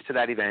previous to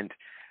that event,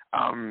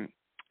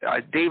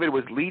 David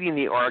was leading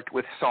the ark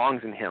with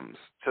songs and hymns.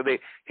 So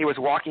he was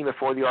walking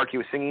before the ark. He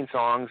was singing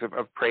songs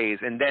of praise,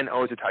 and then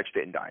Uzzah touched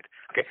it and died.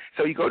 Okay,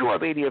 so you go to Our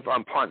Lady of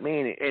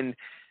Pontmaine, and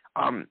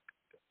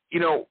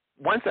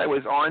once I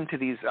was on to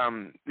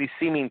these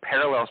seeming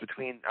parallels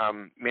between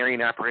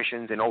Marian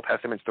apparitions and Old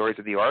Testament stories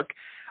of the ark,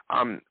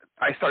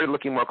 I started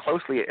looking more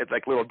closely at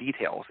like little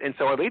details. And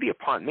so Our Lady of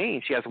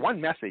Pontmaine, she has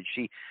one message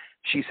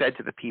she said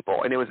to the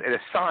people, and it was a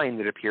sign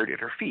that appeared at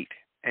her feet.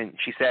 And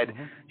she said,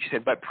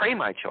 but pray,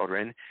 my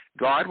children,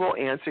 God will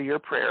answer your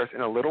prayers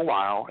in a little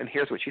while. And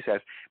here's what she says,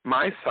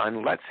 my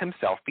son lets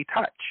himself be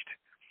touched.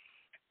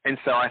 And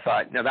so I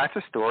thought, now that's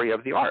a story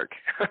of the ark,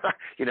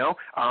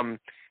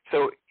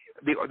 So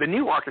the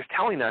new ark is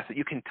telling us that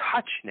you can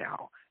touch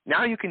now.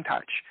 Now you can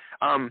touch.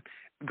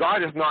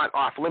 God is not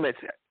off limits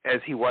as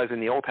he was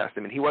in the Old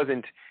Testament. He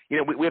wasn't,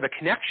 we have a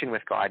connection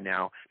with God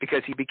now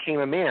because he became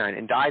a man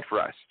and died for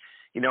us,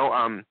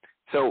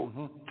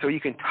 So you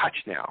can touch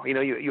now.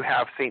 You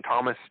have St.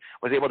 Thomas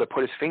was able to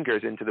put his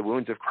fingers into the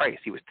wounds of Christ.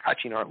 He was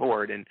touching our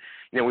Lord. And,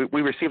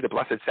 we received the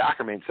Blessed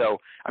Sacrament. So,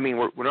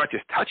 we're not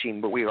just touching,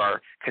 but we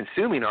are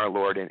consuming our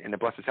Lord in the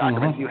Blessed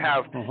Sacrament. You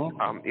have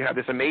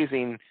this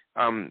amazing,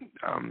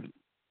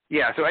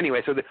 so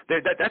anyway, so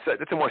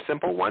that's a more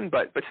simple one,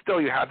 but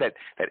still you have that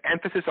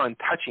emphasis on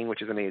touching,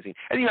 which is amazing.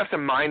 And you have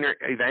some minor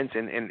events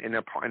in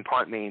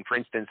Pontmaine. For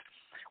instance,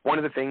 one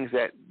of the things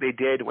that they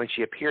did when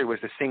she appeared was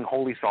to sing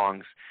holy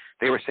songs.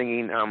 They were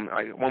singing,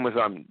 one was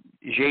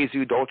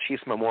Jesu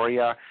Dulcis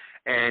Memoria,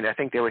 and I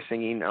think they were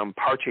singing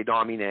Parce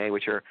Domine,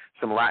 which are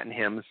some Latin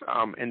hymns.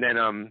 And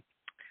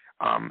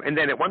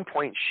then at one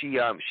point she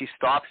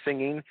stopped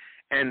singing,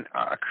 and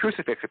a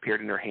crucifix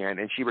appeared in her hand,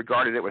 and she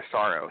regarded it with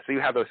sorrow. So you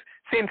have those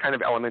same kind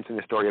of elements in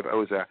the story of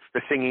Uzzah,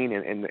 the singing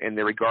and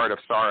the regard of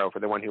sorrow for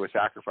the one who was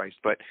sacrificed.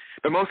 But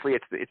mostly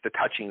it's the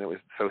touching that was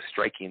so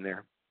striking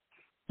there.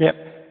 Yep.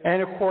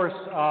 And, of course,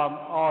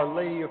 Our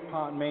Lady of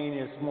Pontmaine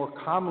is more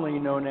commonly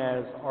known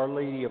as Our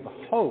Lady of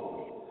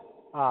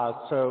Hope.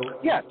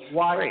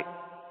 Why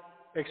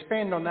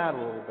expand on that a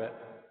little bit?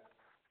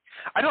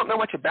 I don't know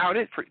much about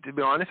it, to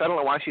be honest. I don't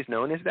know why she's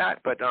known as that,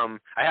 but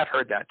I have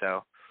heard that,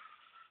 though.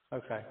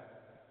 Okay.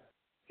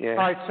 Yeah. All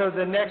right. So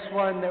the next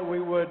one that we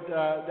would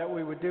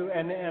do,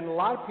 and a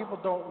lot of people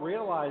don't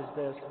realize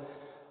this,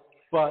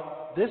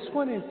 but this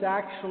one is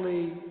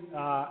actually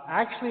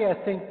I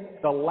think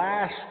the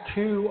last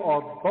two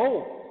are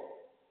both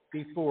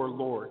before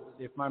Lourdes,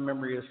 if my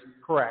memory is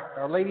correct.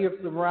 Our Lady of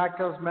the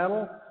Miraculous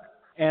Medal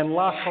and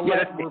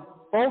Lasalette were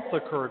both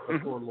occurred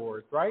before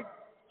Lourdes, right?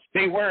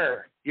 They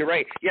were. You're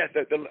right. Yes,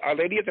 Our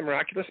Lady of the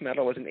Miraculous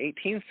Medal was in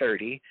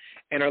 1830,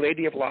 and Our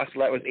Lady of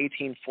Lasalette was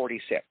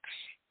 1846.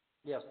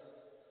 Yes.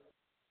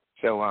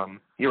 So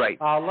you're right.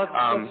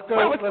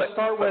 Let's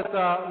start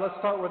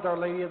with Our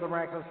Lady of the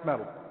Miraculous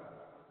Medal.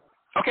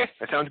 Okay,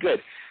 that sounds good.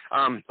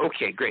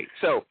 Okay, great.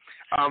 So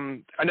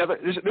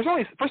there's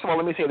only, first of all,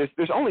 let me say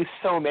there's only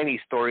so many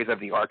stories of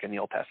the Ark in the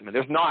Old Testament.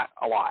 There's not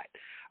a lot.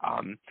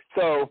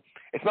 So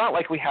it's not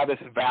like we have this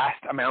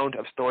vast amount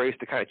of stories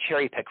to kind of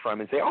cherry pick from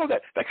and say, oh,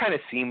 that kind of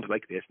seems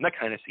like this and that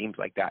kind of seems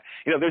like that.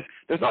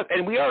 There's not,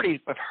 and we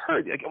already have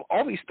heard like,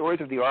 all these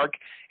stories of the Ark.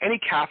 Any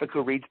Catholic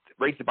who reads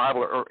the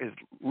Bible or is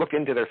look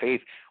into their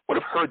faith would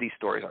have heard these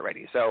stories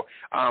already. So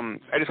I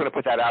just want to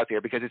put that out there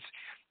because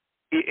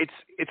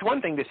it's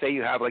one thing to say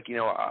you have like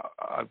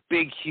a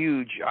big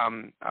huge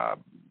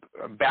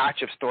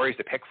batch of stories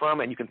to pick from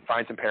and you can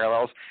find some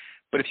parallels.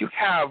 But if you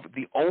have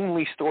the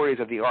only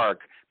stories of the Ark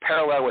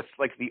parallel with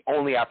like the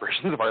only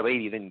apparitions of Our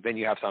Lady, then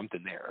you have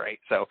something there, right?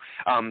 So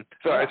I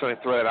just want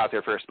to throw that out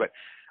there first. But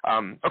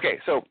okay,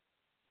 so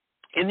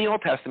in the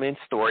Old Testament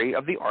story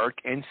of the Ark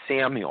and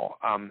Samuel,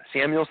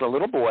 Samuel's the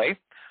little boy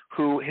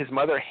who his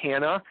mother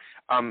Hannah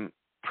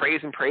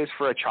prays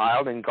for a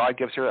child, and God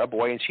gives her a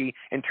boy, and she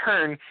in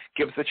turn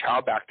gives the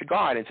child back to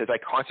God and says, "I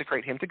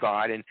consecrate him to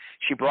God." And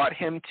she brought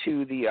him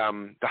to the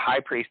high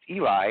priest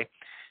Eli.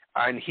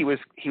 And he was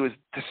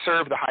to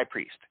serve the high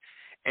priest.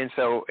 And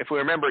so if we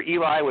remember,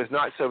 Eli was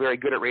not so very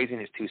good at raising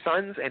his two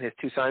sons, and his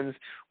two sons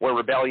were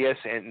rebellious,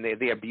 and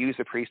they abused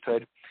the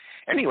priesthood.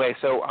 Anyway,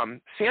 so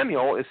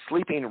Samuel is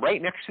sleeping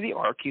right next to the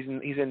Ark. He's in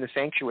the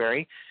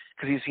sanctuary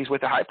because he's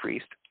with the high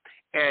priest.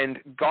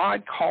 And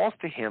God calls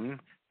to him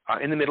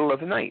in the middle of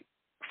the night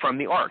from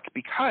the Ark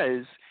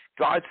because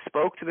God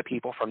spoke to the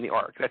people from the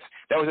Ark. That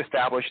was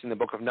established in the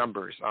book of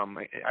Numbers.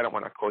 I don't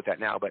want to quote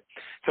that now, but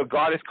so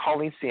God is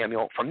calling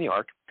Samuel from the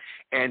Ark,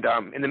 and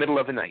in the middle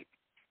of the night.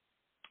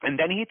 And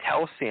then he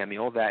tells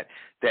Samuel that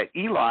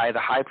Eli, the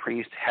high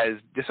priest, has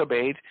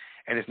disobeyed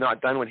and has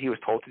not done what he was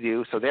told to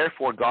do. So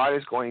therefore, God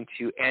is going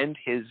to end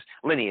his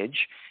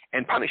lineage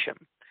and punish him.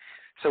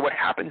 So what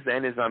happens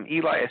then is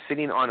Eli is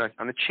sitting on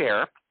a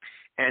chair,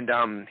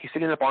 and he's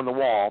sitting up on the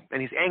wall,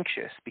 and he's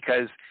anxious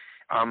because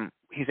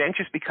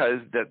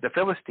the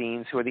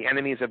Philistines, who are the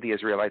enemies of the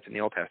Israelites in the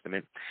Old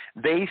Testament,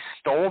 they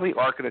stole the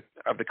Ark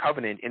of the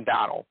Covenant in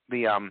battle.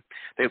 The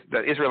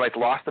Israelites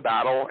lost the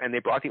battle, and they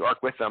brought the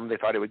Ark with them. They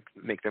thought it would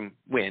make them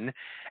win,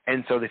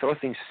 and so the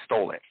Philistines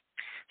stole it.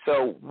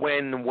 So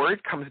when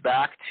word comes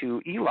back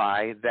to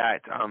Eli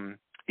that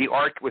the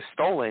Ark was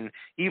stolen,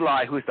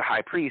 Eli, who is the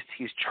high priest,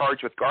 he's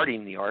charged with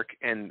guarding the Ark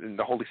and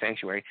the holy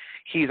sanctuary.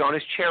 He's on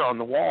his chair on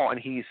the wall, and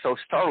he's so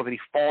startled that he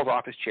falls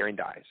off his chair and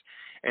dies.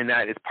 And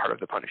that is part of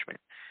the punishment.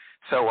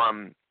 So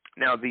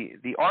now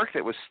the Ark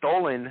that was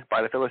stolen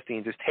by the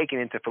Philistines is taken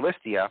into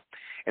Philistia,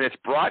 and it's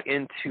brought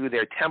into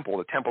their temple,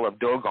 the temple of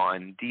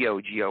Dogon,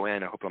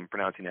 D-O-G-O-N. I hope I'm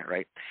pronouncing that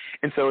right.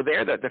 And so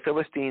there, the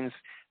Philistines,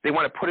 they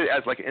want to put it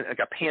as like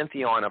a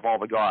pantheon of all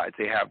the gods.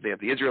 They have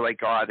the Israelite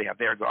god, they have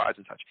their gods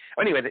and such.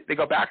 Anyway, they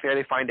go back there,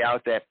 they find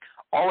out that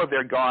all of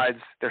their gods,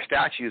 their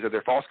statues of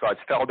their false gods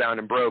fell down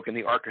and broke, and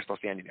the Ark is still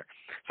standing there.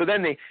 So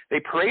then they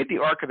parade the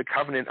Ark of the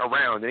Covenant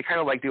around, and they kind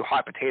of like do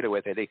hot potato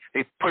with it.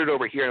 They put it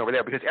over here and over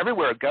there, because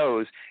everywhere it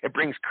goes, it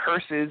brings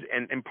curses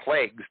and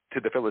plagues to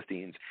the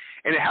Philistines.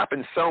 And it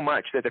happens so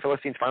much that the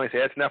Philistines finally say,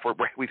 that's enough,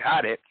 we've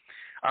had it.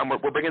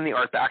 We're bringing the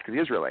Ark back to the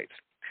Israelites.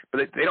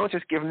 But they don't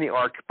just give them the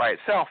Ark by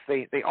itself.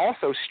 They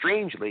also,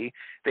 strangely,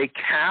 they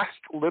cast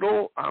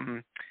little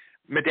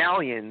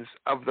medallions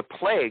of the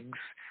plagues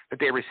that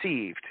they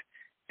received,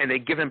 and they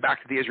give them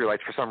back to the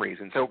Israelites for some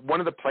reason. So one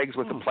of the plagues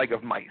was the plague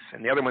of mice,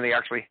 and the other one they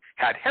actually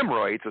had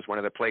hemorrhoids was one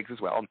of the plagues as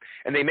well.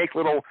 And they make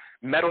little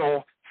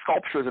metal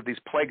sculptures of these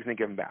plagues and they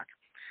give them back.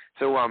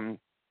 So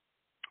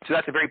so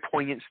that's a very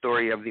poignant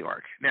story of the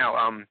Ark.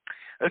 Now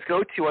let's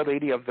go to Our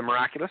Lady of the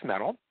Miraculous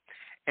Medal.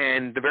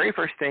 And the very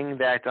first thing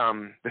that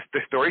the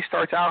story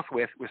starts out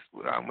with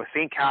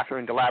St.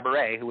 Catherine de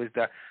Labouré, who was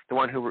the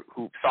one who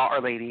saw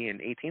Our Lady in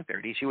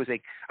 1830. She was a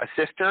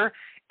sister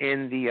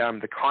in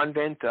the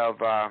convent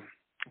of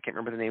I can't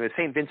remember the name. It was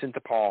St. Vincent de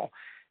Paul.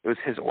 It was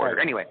his order.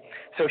 Anyway,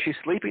 so she's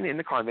sleeping in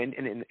the convent,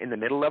 and in the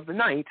middle of the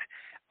night,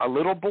 a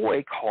little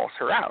boy calls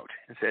her out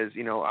and says,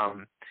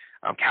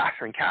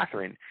 Catherine,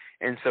 Catherine.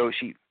 And so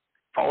she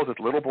follows this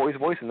little boy's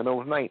voice in the middle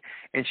of the night,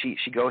 and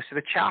she goes to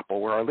the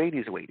chapel where Our Lady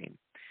is waiting.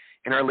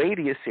 And Our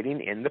Lady is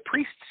sitting in the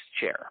priest's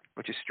chair,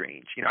 which is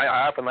strange. I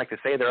often like to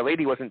say that Our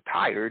Lady wasn't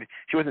tired.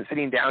 She wasn't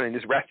sitting down and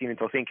just resting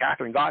until St.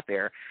 Catherine got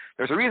there.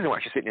 There's a reason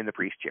why she's sitting in the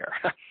priest's chair,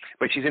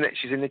 but she's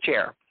in the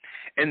chair.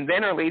 And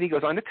then Our Lady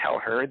goes on to tell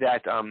her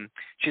that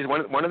she's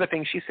one of the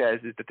things she says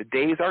is that the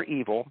days are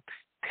evil,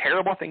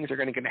 terrible things are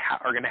going to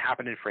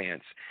happen in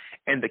France,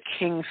 and the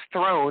king's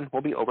throne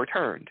will be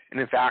overturned. And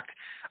in fact,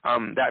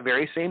 that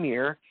very same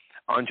year,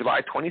 on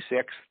July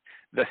 26th,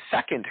 the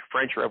second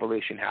French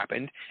Revolution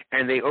happened,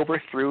 and they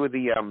overthrew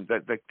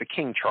the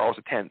King Charles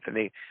X, and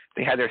they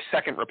had their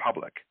second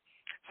republic.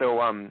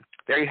 So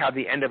there you have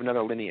the end of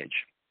another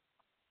lineage.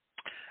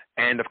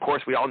 And of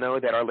course, we all know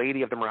that Our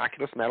Lady of the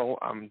Miraculous Medal,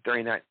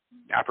 during that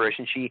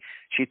apparition, she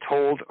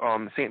told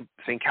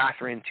Saint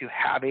Catherine to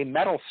have a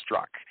medal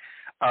struck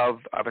of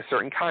a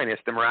certain kind.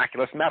 It's the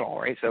miraculous medal,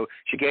 right? So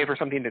she gave her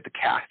something to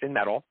cast in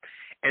metal,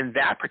 and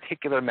that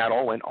particular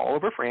medal went all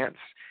over France,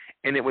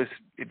 and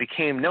it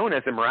became known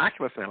as the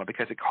miraculous medal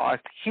because it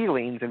caused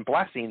healings and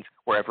blessings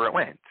wherever it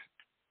went,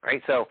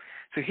 right? So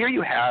here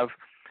you have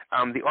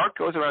the ark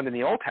goes around in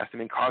the Old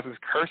Testament, causes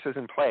curses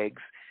and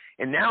plagues,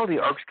 and now the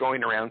ark's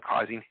going around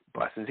causing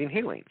blessings and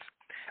healings.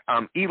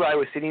 Eli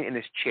was sitting in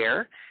his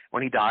chair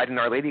when he died, and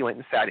Our Lady went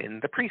and sat in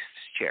the priest's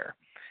chair.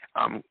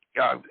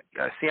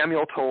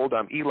 Samuel told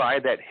Eli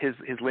that his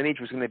lineage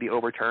was going to be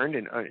overturned,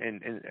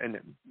 and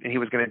he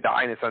was going to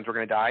die, and his sons were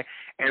going to die.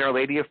 And Our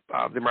Lady of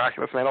the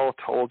Miraculous Medal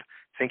told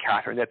St.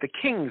 Catherine that the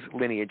king's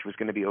lineage was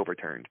going to be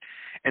overturned.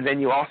 And then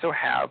you also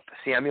have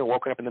Samuel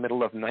woken up in the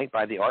middle of the night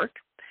by the ark,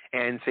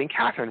 and St.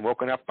 Catherine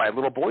woken up by a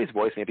little boy's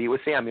voice, maybe it was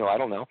Samuel, I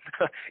don't know,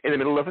 in the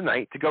middle of the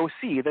night to go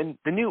see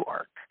the new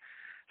ark.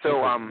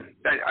 So,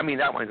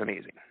 that one's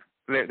amazing.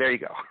 There you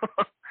go.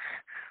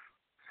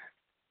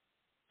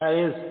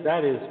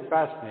 That is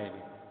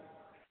fascinating.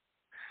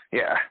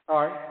 Yeah.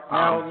 All right.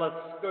 Now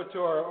let's go to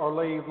Our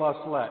Lady of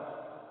Lasalette.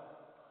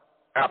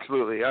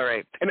 Absolutely. All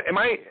right. And am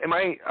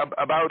I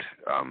about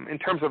in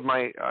terms of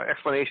my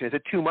explanation? Is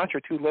it too much or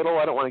too little?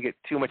 I don't want to get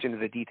too much into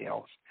the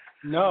details.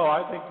 No,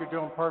 I think you're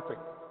doing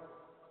perfect.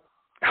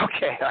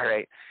 Okay. All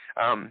right.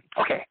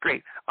 Okay.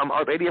 Great.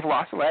 Our Lady of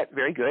Lasalette.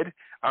 Very good.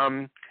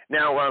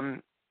 Now.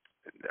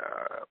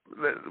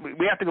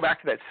 We have to go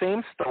back to that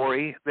same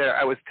story that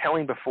I was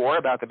telling before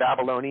about the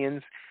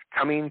Babylonians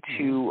coming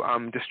to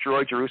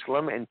destroy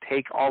Jerusalem and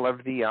take all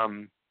of the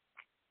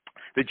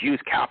Jews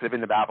captive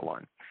into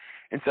Babylon.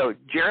 And so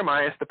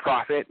Jeremiah the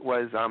prophet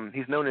was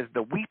he's known as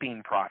the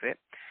weeping prophet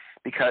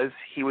because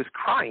he was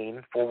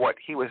crying for what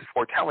he was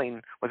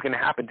foretelling was going to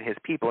happen to his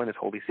people in his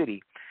holy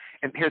city.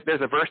 And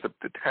there's a verse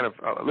to kind of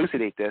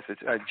elucidate this.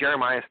 It's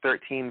Jeremiah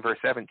 13, verse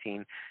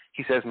 17.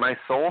 He says, "My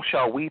soul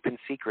shall weep in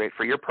secret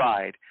for your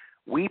pride.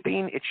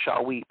 Weeping it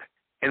shall weep,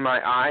 and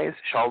my eyes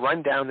shall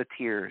run down the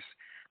tears,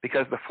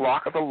 because the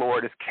flock of the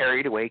Lord is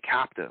carried away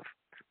captive."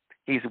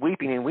 He's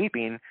weeping and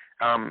weeping.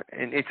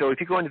 And so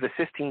if you go into the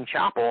Sistine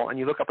Chapel and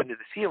you look up into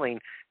the ceiling,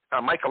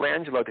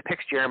 Michelangelo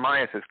depicts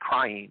Jeremiah as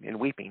crying and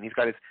weeping. He's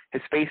got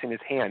his face in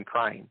his hand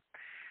crying.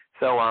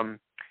 So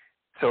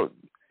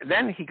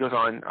then he goes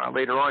on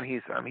later on.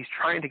 He's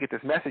trying to get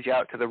this message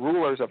out to the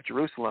rulers of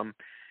Jerusalem,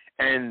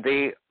 and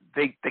they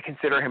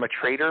consider him a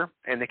traitor,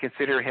 and they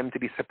consider him to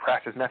be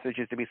suppressed. His message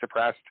is to be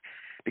suppressed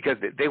because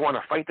they want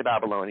to fight the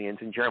Babylonians.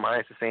 And Jeremiah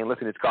is saying,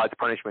 "Listen, it's God's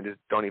punishment.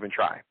 Don't even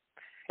try."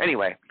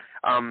 Anyway,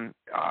 and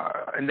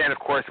then of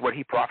course what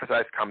he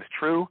prophesies comes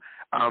true.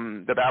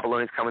 The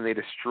Babylonians come and they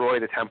destroy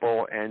the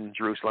temple and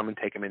Jerusalem and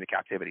take them into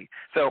captivity.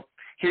 So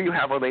here you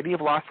have Our Lady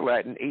of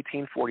Lasalette in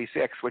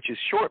 1846, which is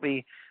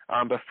shortly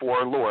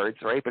before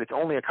Lourdes, right? But it's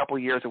only a couple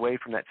years away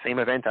from that same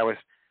event I was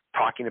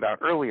talking about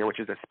earlier, which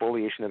is the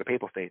spoliation of the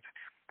Papal States.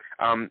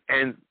 And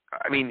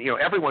I mean,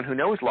 everyone who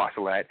knows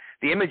Lasalette,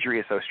 the imagery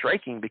is so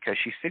striking because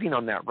she's sitting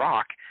on that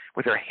rock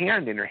with her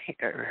hand in her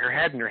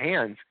head in her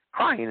hands,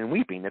 crying and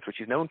weeping. That's what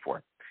she's known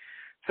for.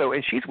 So,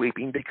 and she's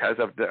weeping because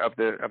of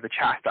the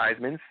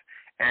chastisements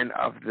and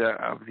of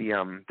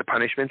the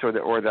punishments or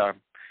the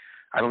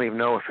I don't even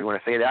know if we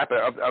want to say that, but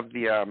of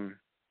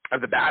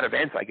the bad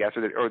events, I guess,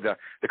 or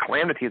the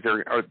calamities that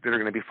are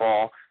going to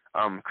befall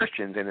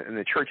Christians and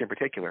the church in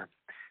particular.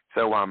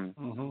 So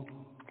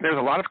there's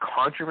a lot of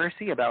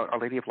controversy about Our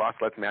Lady of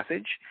Lasalette's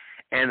message,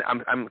 and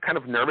I'm kind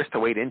of nervous to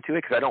wade into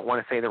it because I don't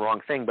want to say the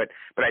wrong thing. But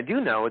I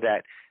do know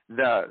that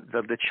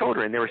the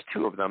children, there was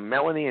two of them,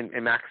 Melanie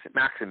and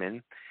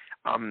Maximin.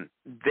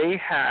 They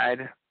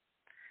had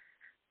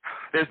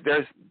there's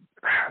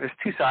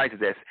two sides of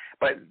this,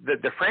 but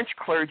the French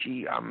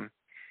clergy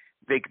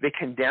they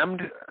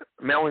condemned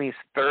Melanie's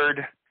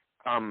third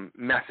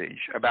message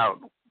about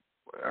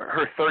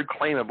her third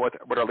claim of what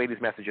Our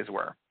Lady's messages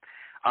were.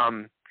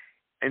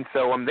 And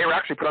so they were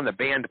actually put on the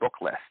banned book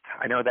list.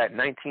 I know that in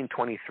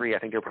 1923, I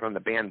think they were put on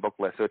the banned book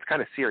list, so it's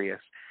kind of serious.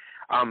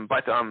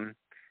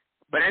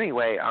 But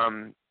anyway,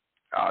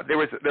 there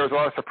was a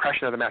lot of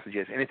suppression of the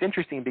messages, and it's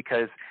interesting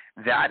because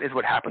that is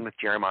what happened with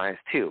Jeremiah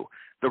too.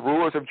 The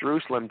rulers of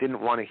Jerusalem didn't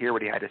want to hear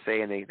what he had to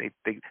say, and they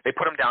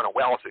put him down a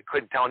well so he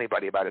couldn't tell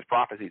anybody about his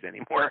prophecies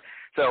anymore.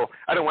 So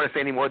I don't want to say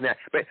any more than that.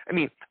 But I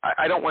mean,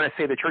 I don't want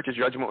to say the church's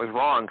judgment was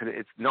wrong because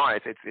it's not.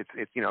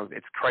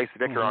 It's Christ's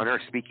vicar on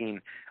earth speaking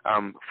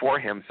for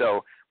him.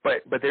 So,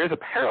 but there is a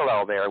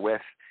parallel there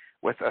with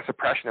a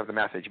suppression of the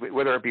message,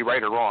 whether it be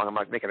right or wrong. I'm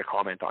not making a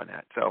comment on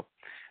that. So,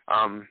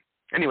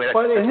 Anyway, that's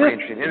pretty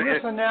interesting. In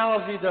this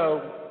analogy,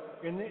 though,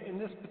 in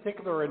this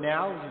particular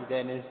analogy,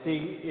 then, is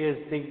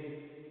the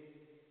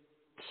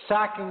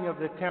sacking of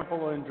the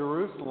temple in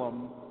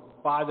Jerusalem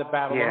by the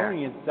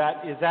Babylonians,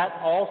 is that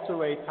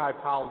also a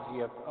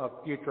typology of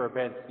future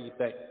events, do you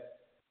think?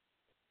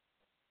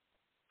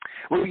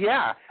 Well,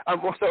 yeah.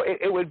 So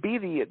it would be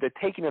the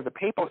taking of the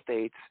Papal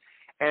States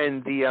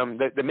and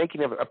the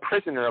making of a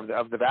prisoner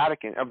of the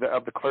Vatican, of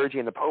the clergy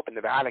and the Pope in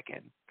the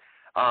Vatican.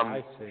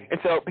 I see. And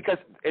so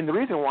and the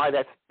reason why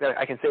that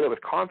I can say that with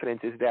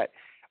confidence is that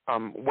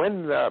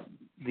when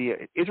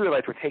the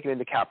Israelites were taken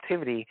into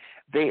captivity,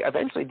 they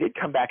eventually did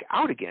come back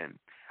out again.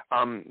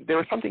 There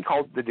was something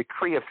called the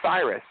Decree of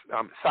Cyrus.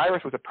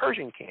 Cyrus was a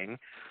Persian king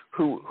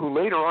who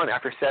later on,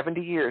 after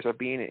 70 years of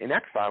being in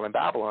exile in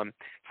Babylon,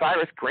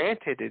 Cyrus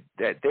granted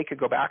that they could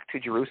go back to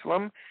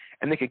Jerusalem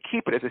and they could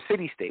keep it as a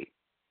city-state.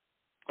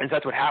 And so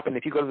that's what happened.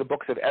 If you go to the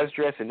books of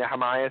Esdras and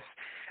Nehemiah,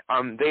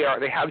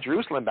 they have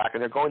Jerusalem back,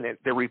 and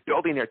they're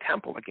rebuilding their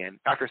temple again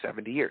after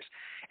 70 years.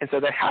 And so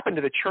that happened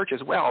to the church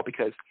as well,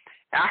 because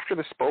after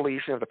the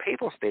spoliation of the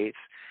Papal States,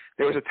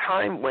 there was a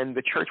time when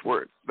the church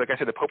were, like I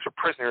said, the popes were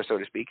prisoners, so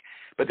to speak.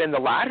 But then the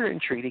Lateran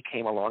Treaty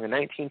came along in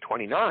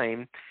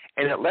 1929,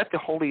 and it let the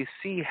Holy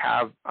See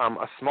have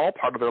a small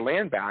part of their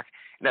land back,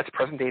 and that's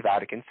present-day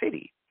Vatican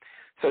City.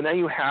 So now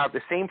you have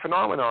the same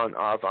phenomenon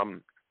of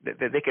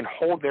that they can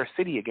hold their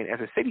city again as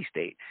a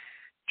city-state,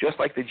 just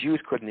like the Jews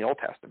could in the Old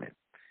Testament.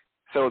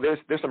 So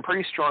there's some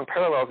pretty strong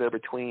parallels there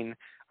between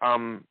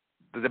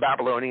the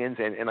Babylonians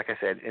and like I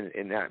said,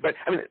 in that. But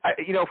I mean,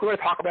 if we want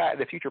to talk about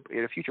it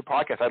in a future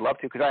podcast, I'd love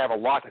to, because I have a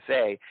lot to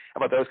say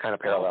about those kind of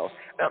parallels.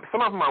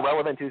 Some of them are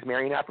relevant to this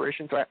Marian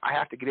Apparition, so I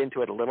have to get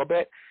into it a little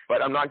bit,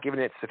 but I'm not giving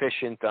it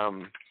sufficient.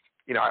 I'm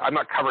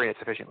not covering it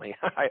sufficiently.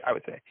 I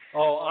would say.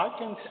 Oh, I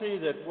can see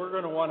that we're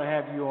going to want to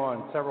have you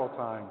on several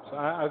times.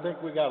 I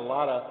think we got a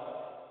lot of,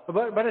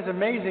 but it's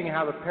amazing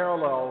how the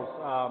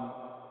parallels,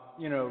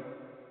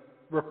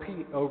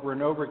 repeat over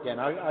and over again.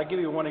 I'll give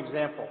you one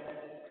example.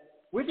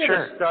 We did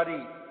a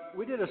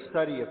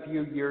study a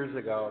few years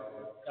ago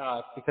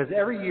because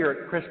every year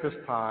at Christmas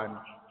time,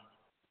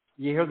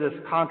 you hear this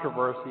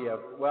controversy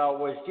of, well,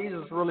 was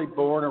Jesus really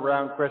born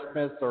around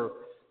Christmas? Or,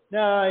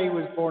 no, he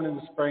was born in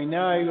the spring.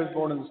 No, he was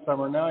born in the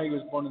summer. No, he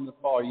was born in the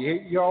fall.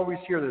 You always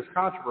hear this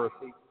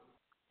controversy.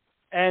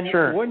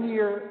 And one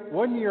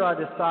year I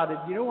decided,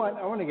 you know what,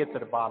 I want to get to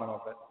the bottom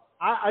of it.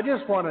 I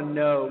just want to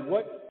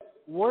know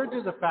where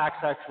do the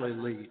facts actually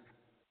lead?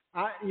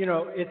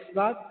 It's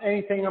not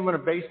anything I'm going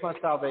to base my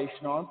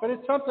salvation on, but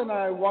it's something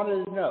I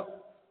wanted to know.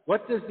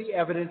 What does the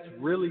evidence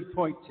really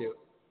point to?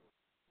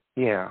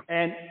 Yeah.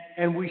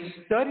 And we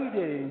studied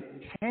it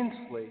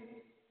intensely,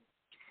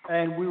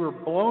 and we were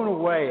blown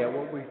away at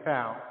what we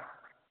found.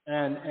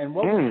 And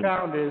what we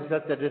found is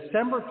that the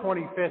December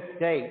 25th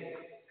date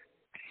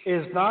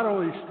is not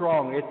only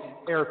strong,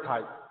 it's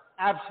airtight.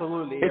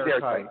 Absolutely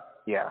airtight.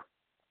 Yeah.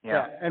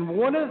 And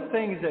one of the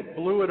things that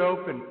blew it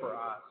open for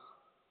us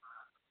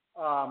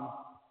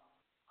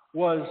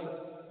was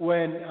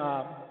when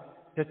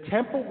the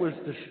temple was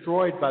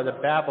destroyed by the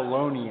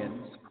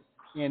Babylonians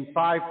in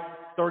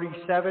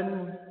 537,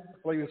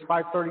 I believe it was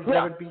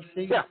 537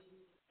 BC. Yeah.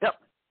 Yep.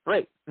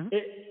 Right. Mm-hmm.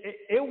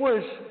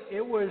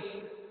 It was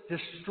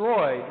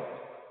destroyed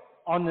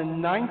on the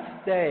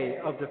 9th day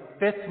of the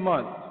 5th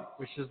month,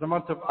 which is the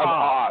month of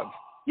Av.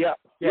 Yeah,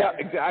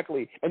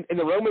 exactly. And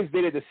the Romans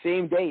did it the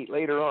same date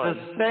later on.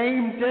 The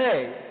same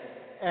day.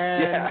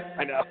 And,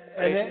 I know.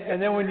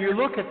 And then when you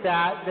look at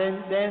that,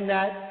 then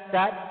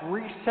that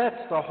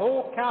resets the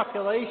whole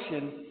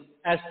calculation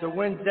as to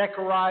when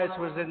Zechariah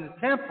was in the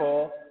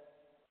temple.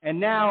 And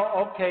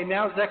now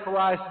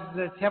Zechariah is in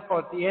the temple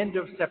at the end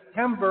of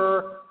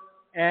September,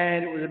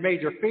 and it was a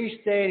major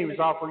feast day, and he was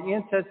offering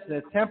incense in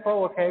the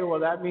temple. Okay, well,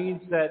 that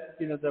means that,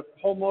 the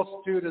whole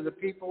multitude of the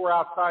people were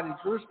outside in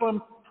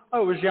Jerusalem.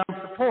 Oh, it was Yom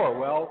Kippur.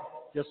 Well,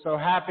 just so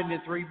happened in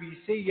 3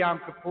 BC, Yom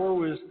Kippur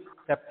was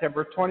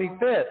September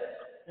 25th.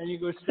 And you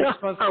go 6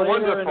 months later,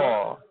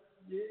 wonderful.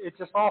 And it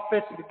just all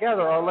fits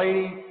together. Our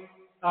Lady,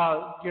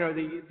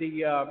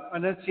 the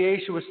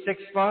Annunciation was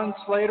 6 months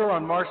later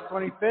on March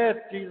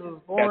 25th. Jesus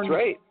was born. That's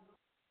right.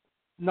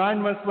 9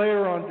 months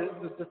later on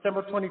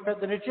December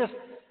 25th. And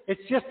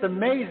it's just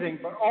amazing.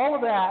 But all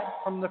of that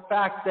from the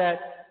fact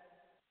that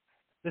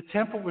the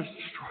temple was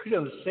destroyed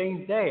on the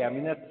same day. I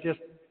mean, that's just...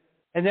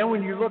 And then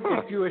when you look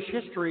at Jewish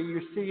history,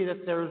 you see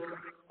that there's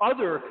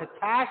other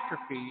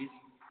catastrophes.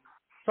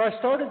 So I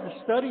started to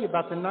study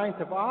about the 9th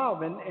of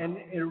Av, and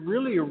it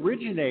really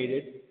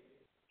originated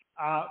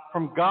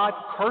from God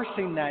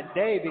cursing that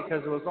day,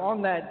 because it was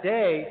on that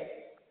day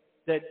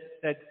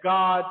that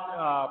God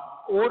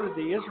ordered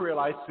the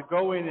Israelites to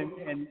go in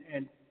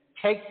and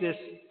take this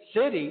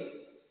city.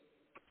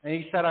 And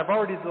he said, I've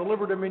already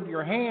delivered them into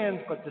your hands,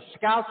 but the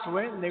scouts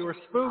went and they were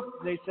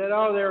spooked. They said,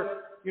 oh,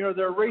 they're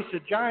a race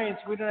of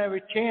giants. We don't have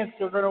a chance.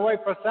 They're going to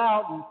wipe us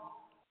out. And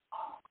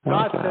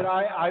God said,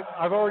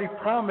 I've already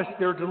promised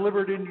they're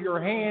delivered into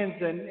your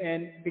hands.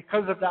 And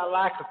because of that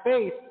lack of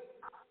faith,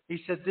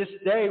 he said, this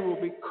day will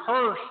be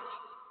cursed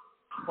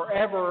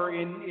forever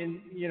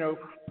in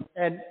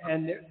and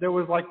there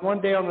was like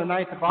one day on the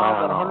 9th of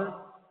August,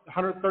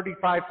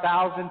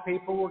 135,000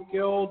 people were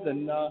killed,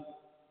 and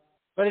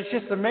but it's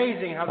just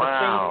amazing how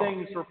the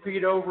same things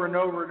repeat over and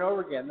over and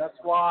over again. That's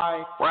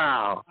why.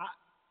 Wow.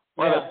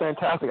 That's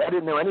fantastic. I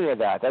didn't know any of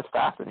that. That's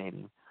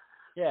fascinating.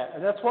 Yeah,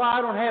 and that's why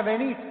I don't have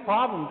any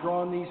problem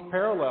drawing these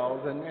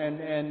parallels, and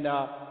and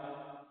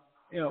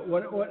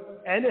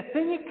the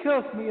thing that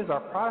kills me is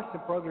our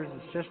Protestant brothers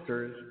and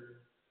sisters.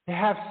 They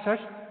have such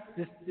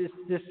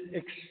this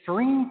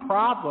extreme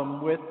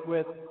problem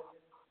with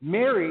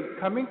Mary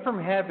coming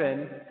from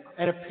heaven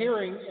and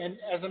appearing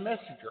as a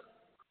messenger.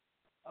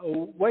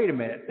 Oh, wait a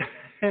minute.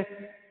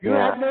 You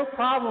have no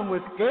problem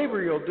with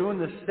Gabriel doing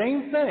the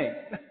same thing.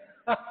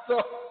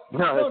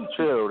 No, that's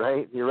true,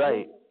 right? You're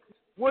right.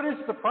 What is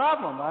the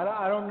problem?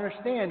 I don't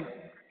understand.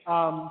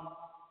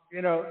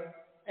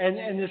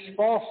 And this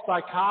false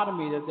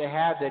dichotomy that they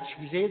have, that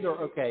she's either,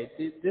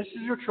 this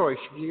is your choice.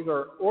 She's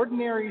either an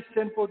ordinary,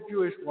 sinful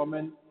Jewish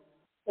woman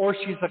or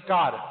she's a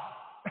goddess.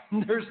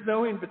 There's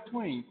no in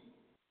between.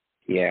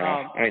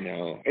 Yeah, I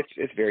know.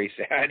 It's very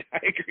sad. I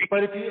agree.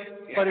 But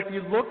if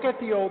you look at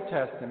the Old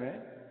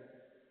Testament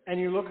and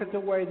you look at the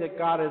way that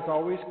God has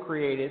always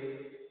created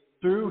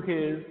through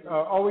his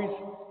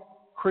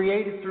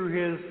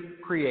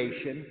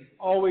creation,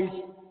 always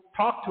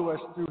talked to us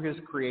through his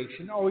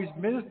creation, always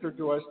ministered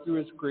to us through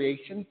his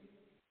creation.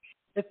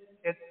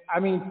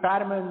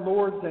 Fatima and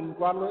Lourdes and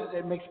Guadalupe,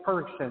 it makes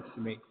perfect sense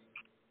to me.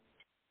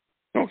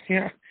 Oh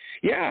yeah.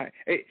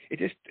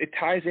 It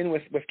ties in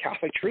with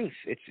Catholic truth.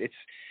 It's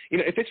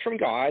if it's from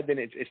God, then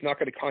it's not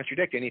going to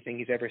contradict anything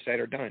he's ever said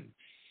or done.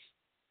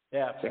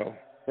 Yeah. So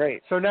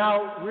right. So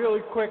now,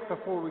 really quick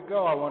before we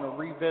go, I want to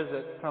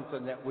revisit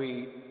something that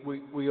we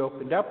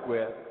opened up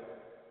with,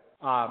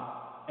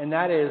 and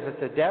that is that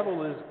the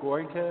devil is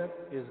going to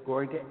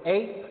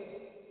ape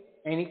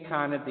any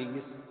kind of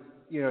these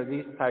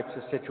types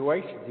of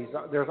situations.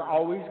 There's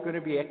always going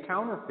to be a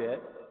counterfeit.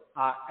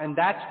 And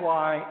that's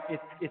why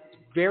it's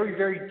very,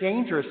 very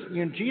dangerous.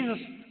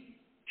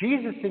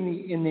 Jesus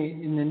in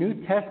the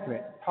New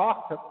Testament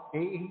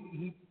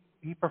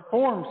he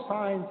performed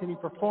signs and he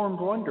performed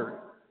wonders,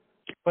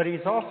 but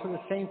he's also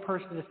the same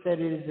person that said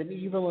it is an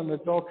evil and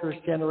adulterous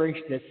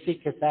generation that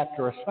seeketh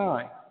after a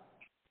sign.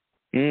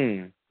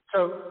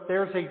 So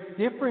there's a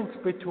difference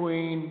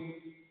between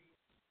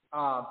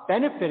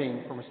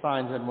benefiting from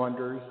signs and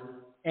wonders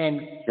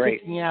and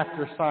seeking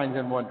after signs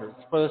and wonders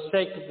for the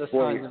sake of the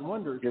signs and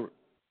wonders.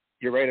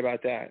 You're right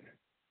about that.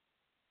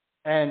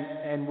 And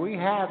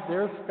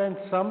there's been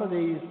some of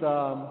these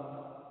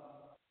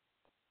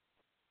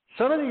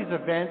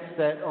events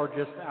that are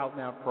just out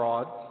and out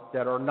frauds,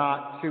 that are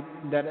not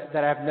that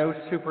have no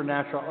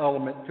supernatural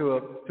element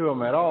to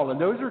them at all, and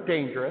those are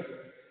dangerous.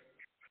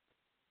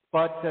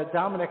 But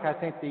Dominic, I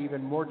think the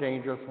even more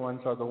dangerous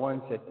ones are the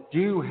ones that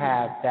do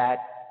have that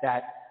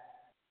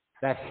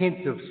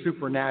hint of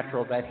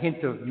supernatural, that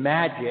hint of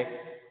magic.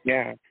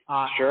 Yeah,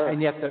 sure.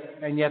 And yet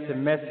the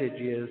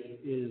message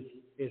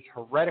is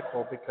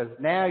heretical, because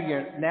now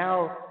you're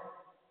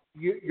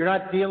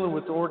not dealing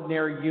with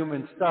ordinary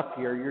human stuff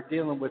here. You're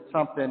dealing with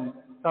something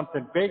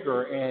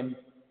bigger. And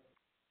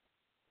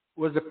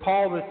was it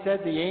Paul that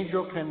said the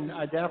angel can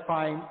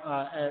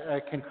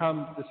can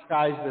come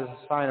disguised as a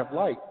sign of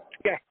light?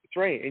 Yeah, that's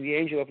right. And the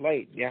angel of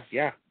light.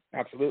 Yeah,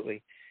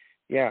 absolutely.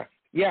 Yeah.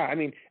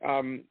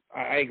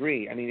 I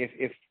agree. I mean,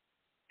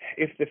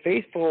 if the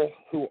faithful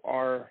who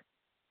are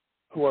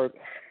they're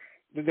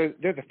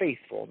the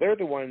faithful, they're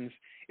the ones.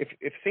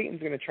 If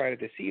Satan's going to try to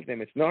deceive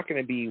them, it's not going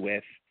to be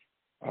with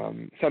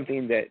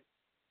something that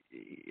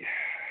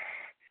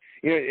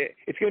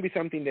it's going to be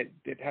something that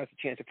has a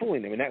chance of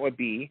fooling them, and that would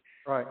be,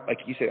 like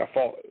you said, a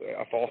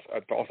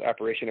false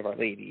apparition of Our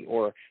Lady,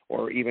 or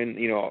even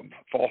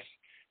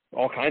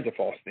all kinds of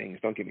false things.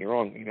 Don't get me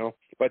wrong,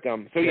 But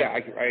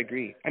I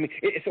agree. I mean,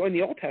 so in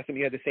the Old Testament,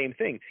 you had the same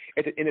thing.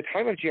 In the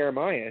time of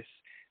Jeremiah,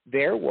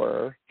 there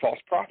were false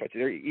prophets.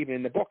 There, even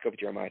in the book of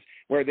Jeremiah,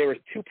 where there were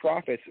two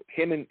prophets,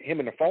 him and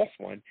a false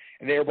one,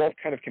 and they were both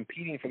kind of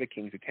competing for the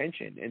king's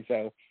attention. And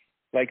so,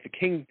 like, the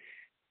king,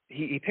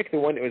 he picked the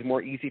one that was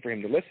more easy for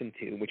him to listen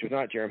to, which was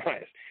not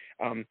Jeremiah.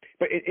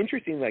 But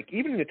interesting, like,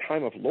 even in the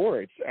time of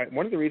Lourdes,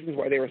 one of the reasons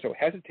why they were so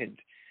hesitant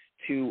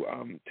to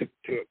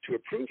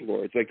approve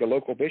Lourdes, like the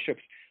local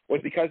bishops,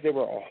 was because there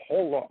were a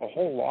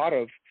whole lot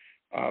of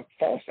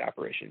false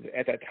apparitions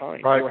at that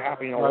time. They were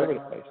happening all over the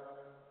place.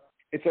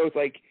 And so it's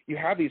like you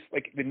have these,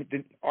 like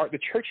the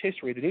church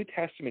history, the New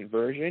Testament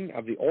version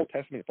of the Old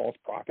Testament false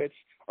prophets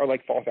are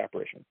like false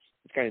apparitions.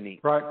 It's kind of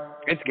neat. Right.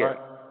 And scary.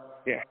 Right.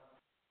 Yeah.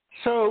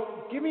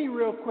 So give me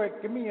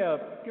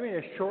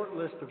a short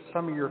list of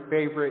some of your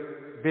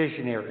favorite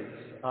visionaries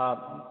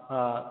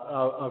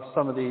of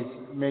some of these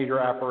major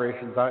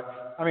apparitions.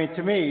 I mean,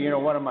 to me,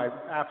 one of my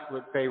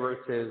absolute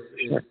favorites is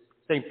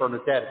Saint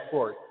Bernadette, of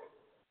course.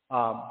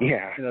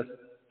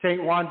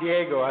 Saint Juan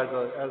Diego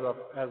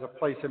has a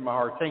place in my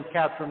heart. Saint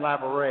Catherine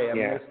Labouré. I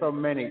mean, there's so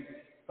many.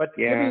 But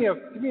give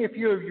me a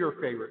few of your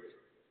favorites.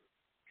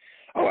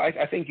 Oh,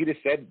 I think you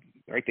just said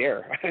right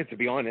there, to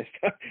be honest.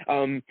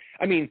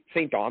 I mean,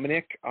 St.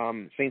 Dominic,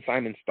 St.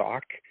 Simon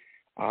Stock.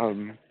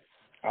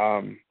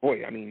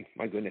 Boy, I mean,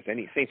 my goodness,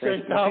 any St.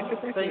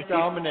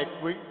 Dominic.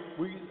 We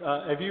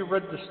have you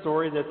read the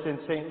story that's in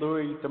St.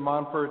 Louis de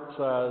Montfort's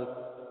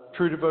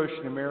True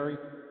Devotion to Mary?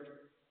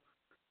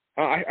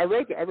 I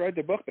read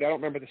the book, but I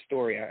don't remember the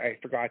story. I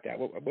forgot that.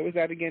 What was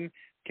that again?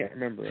 Can't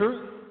remember.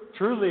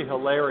 Truly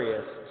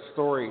hilarious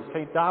story.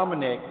 St.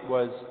 Dominic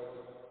was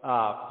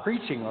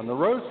preaching on the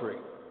Rosary,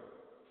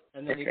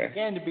 and then he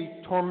began to be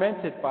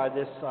tormented by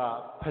this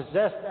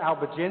possessed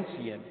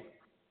Albigensian.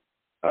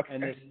 Okay.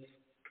 And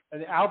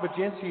the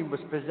Albigensian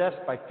was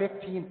possessed by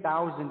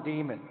 15,000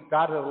 demons.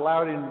 God had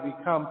allowed him to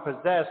become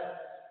possessed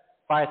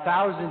by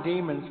 1,000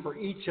 demons for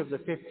each of the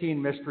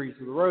 15 mysteries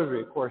of the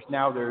Rosary. Of course,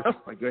 now there's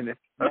my goodness.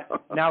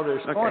 now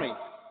there's 20.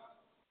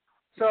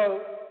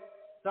 So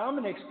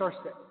Dominic starts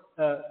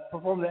to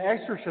perform the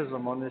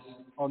exorcism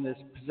on this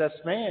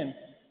possessed man,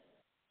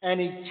 and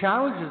he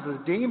challenges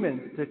the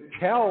demons to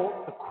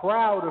tell the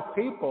crowd of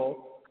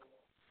people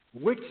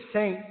which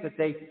saint that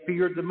they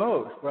feared the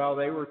most. Well,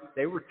 they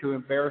were too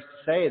embarrassed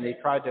to say, and they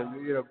tried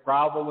to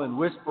grovel and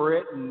whisper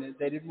it, and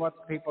they didn't want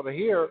the people to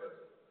hear.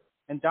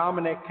 And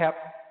Dominic kept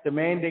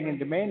demanding and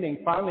demanding.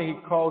 Finally, he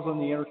calls on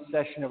the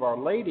intercession of Our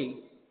Lady,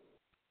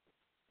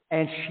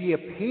 and she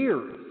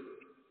appears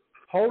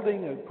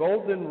holding a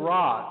golden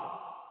rod,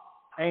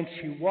 and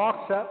she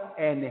walks up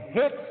and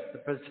hits the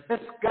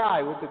possessed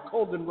guy with the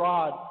golden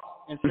rod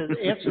and says,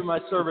 "Answer my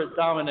servant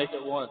Dominic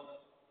at once."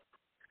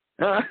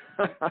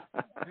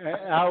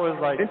 I was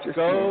like,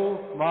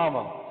 "Go,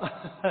 Mama."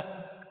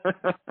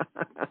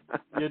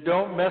 You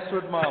don't mess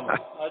with Mama.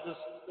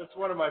 It's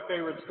one of my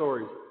favorite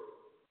stories.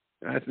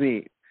 That's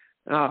neat.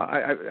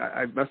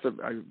 I must have.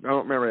 I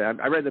don't remember that.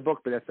 I read the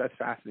book, but that's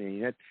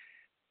fascinating.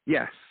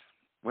 Yes.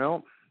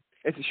 Well,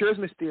 it sure is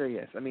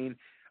mysterious. I mean,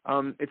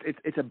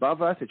 it's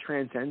above us. It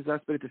transcends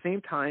us. But at the same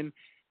time,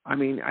 I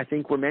mean, I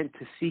think we're meant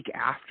to seek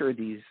after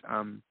these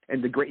and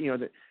the great,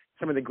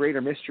 some of the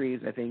greater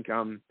mysteries. I think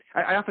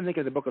I often think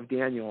of the book of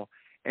Daniel,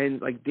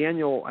 and like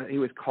Daniel, he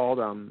was called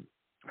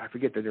I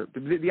forget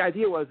the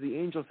idea was the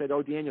angel said,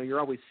 "Oh, Daniel, you're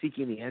always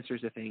seeking the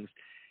answers to things,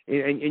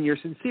 and you're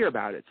sincere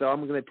about it. So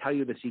I'm going to tell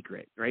you the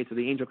secret, right?" So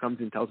the angel comes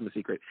and tells him the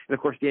secret, and of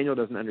course Daniel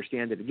doesn't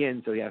understand it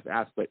again, so he has to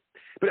ask. But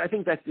I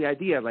think that's the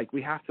idea. Like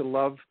we have to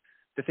love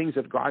the things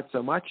of God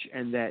so much,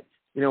 and that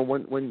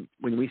when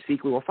we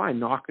seek, we will find.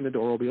 Knock, and the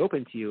door will be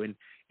open to you.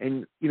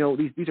 And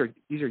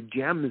these are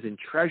gems and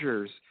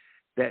treasures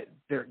that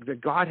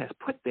God has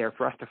put there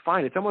for us to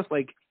find. It's almost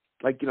like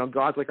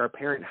God's like our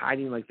parent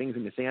hiding like things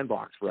in the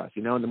sandbox for us,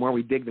 and the more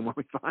we dig, the more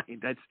we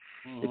find.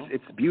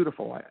 It's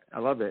beautiful. I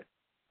love it.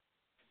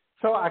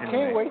 So I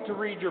can't wait to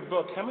read your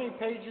book. How many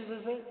pages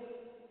is it?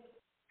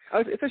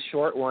 It's a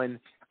short one.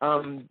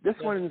 This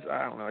one's,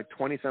 I don't know, like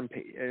 20-some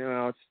pages.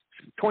 It's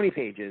 20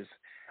 pages.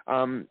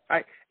 I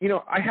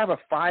have a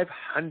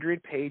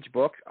 500-page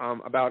book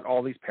about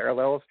all these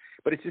parallels,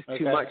 but it's just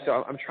too much.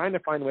 So I'm trying to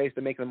find ways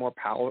to make them more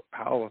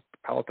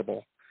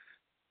palatable.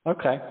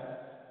 Okay.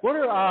 What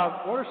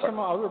are some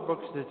other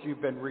books that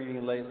you've been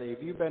reading lately?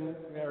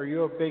 Are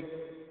you a big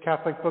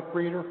Catholic book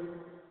reader?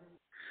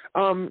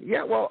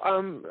 Yeah, well,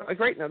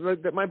 right now,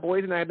 my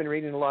boys and I have been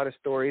reading a lot of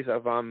stories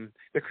of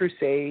the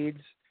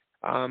Crusades.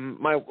 I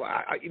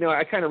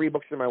kind of read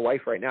books to my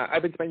wife right now.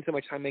 I've been spending so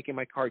much time making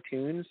my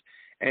cartoons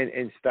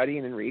and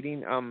studying and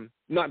reading,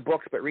 not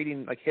books, but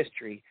reading like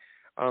history.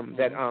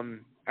 That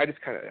I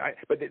just kind of,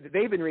 but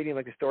they've been reading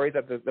like the stories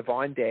of the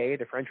Vendée,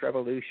 the French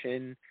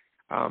Revolution,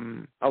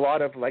 a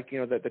lot of like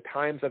the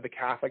times of the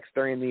Catholics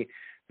during the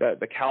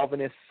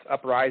Calvinist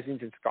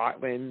uprisings in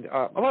Scotland,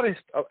 a lot of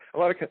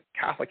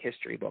Catholic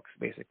history books,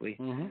 basically.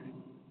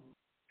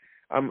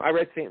 Mm-hmm. I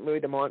read St. Louis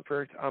de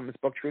Montfort's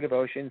book, True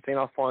Devotion, St.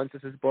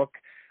 Alphonsus' book,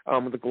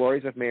 The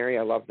Glories of Mary.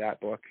 I love that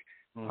book.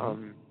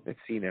 Mm-hmm. Let's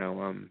see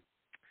now.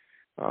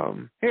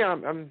 I'm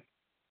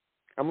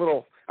a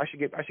little. I should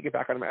get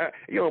back on them.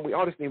 We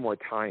all just need more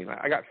time.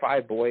 I got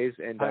 5 boys,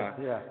 and that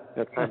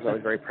time's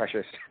always very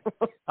precious.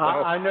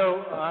 I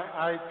know.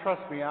 I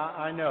trust me.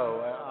 I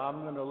know.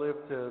 I'm going to live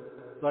to,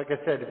 like I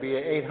said, to be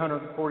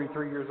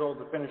 843 years old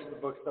to finish the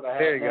books that I have.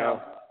 There you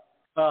now.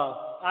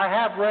 go. I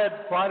have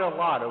read quite a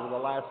lot over the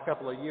last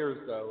couple of years,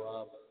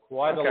 though.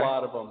 Quite a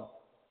lot of them,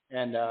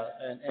 and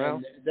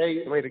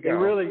they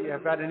really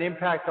have had an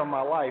impact on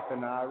my life,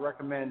 and I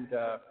recommend.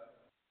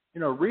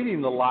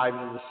 Reading the lives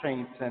of the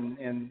saints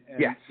and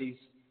these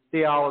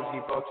theology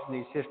books and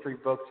these history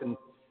books, and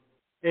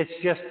it's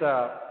just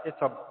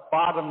it's a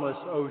bottomless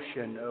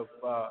ocean of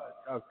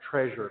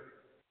treasure.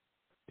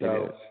 It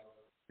is.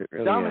 It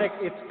really Dominic,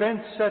 is. it's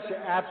been such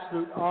an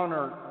absolute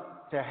honor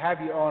to have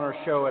you on our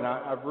show, and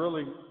I've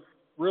really,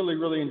 really,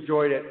 really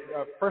enjoyed it.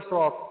 First of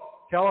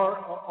all, tell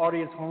our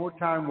audience one more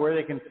time where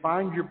they can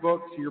find your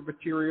books, your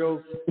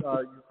materials,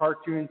 your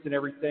cartoons, and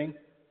everything.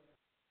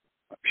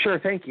 Sure,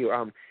 thank you.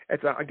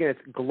 It's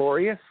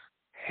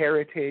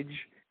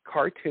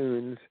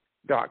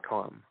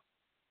gloriousheritagecartoons.com.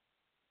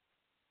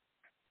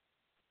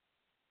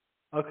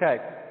 Okay,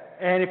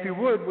 and if you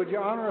would you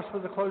honor us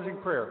with a closing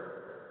prayer?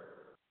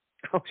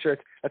 Oh, sure.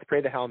 Let's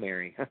pray the Hail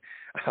Mary.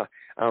 In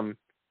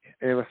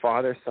the name of the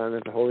Father, Son,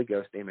 and the Holy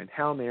Ghost, amen.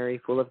 Hail Mary,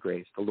 full of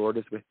grace, the Lord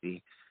is with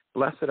thee.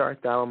 Blessed art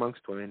thou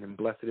amongst women, and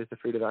blessed is the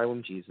fruit of thy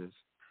womb, Jesus.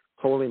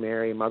 Holy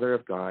Mary, Mother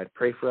of God,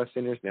 pray for us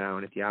sinners now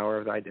and at the hour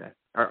of thy death,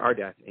 our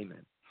death. Amen.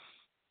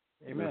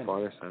 Amen. In the name of the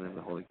Father, Son, and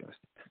the Holy Ghost.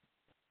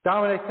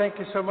 Dominic, thank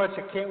you so much.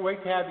 I can't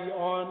wait to have you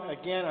on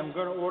again. I'm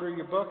going to order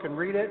your book and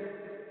read it,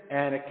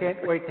 and I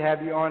can't wait to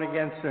have you on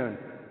again soon.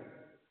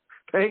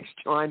 Thanks,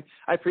 John.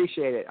 I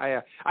appreciate it.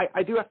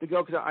 I do have to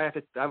go because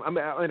I'm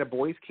in a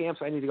boys' camp,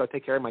 so I need to go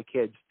take care of my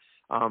kids.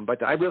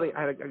 But I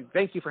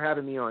thank you for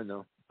having me on,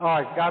 though. All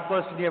right. God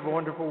bless you. You have a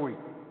wonderful week.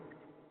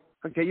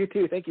 Okay, you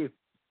too. Thank you.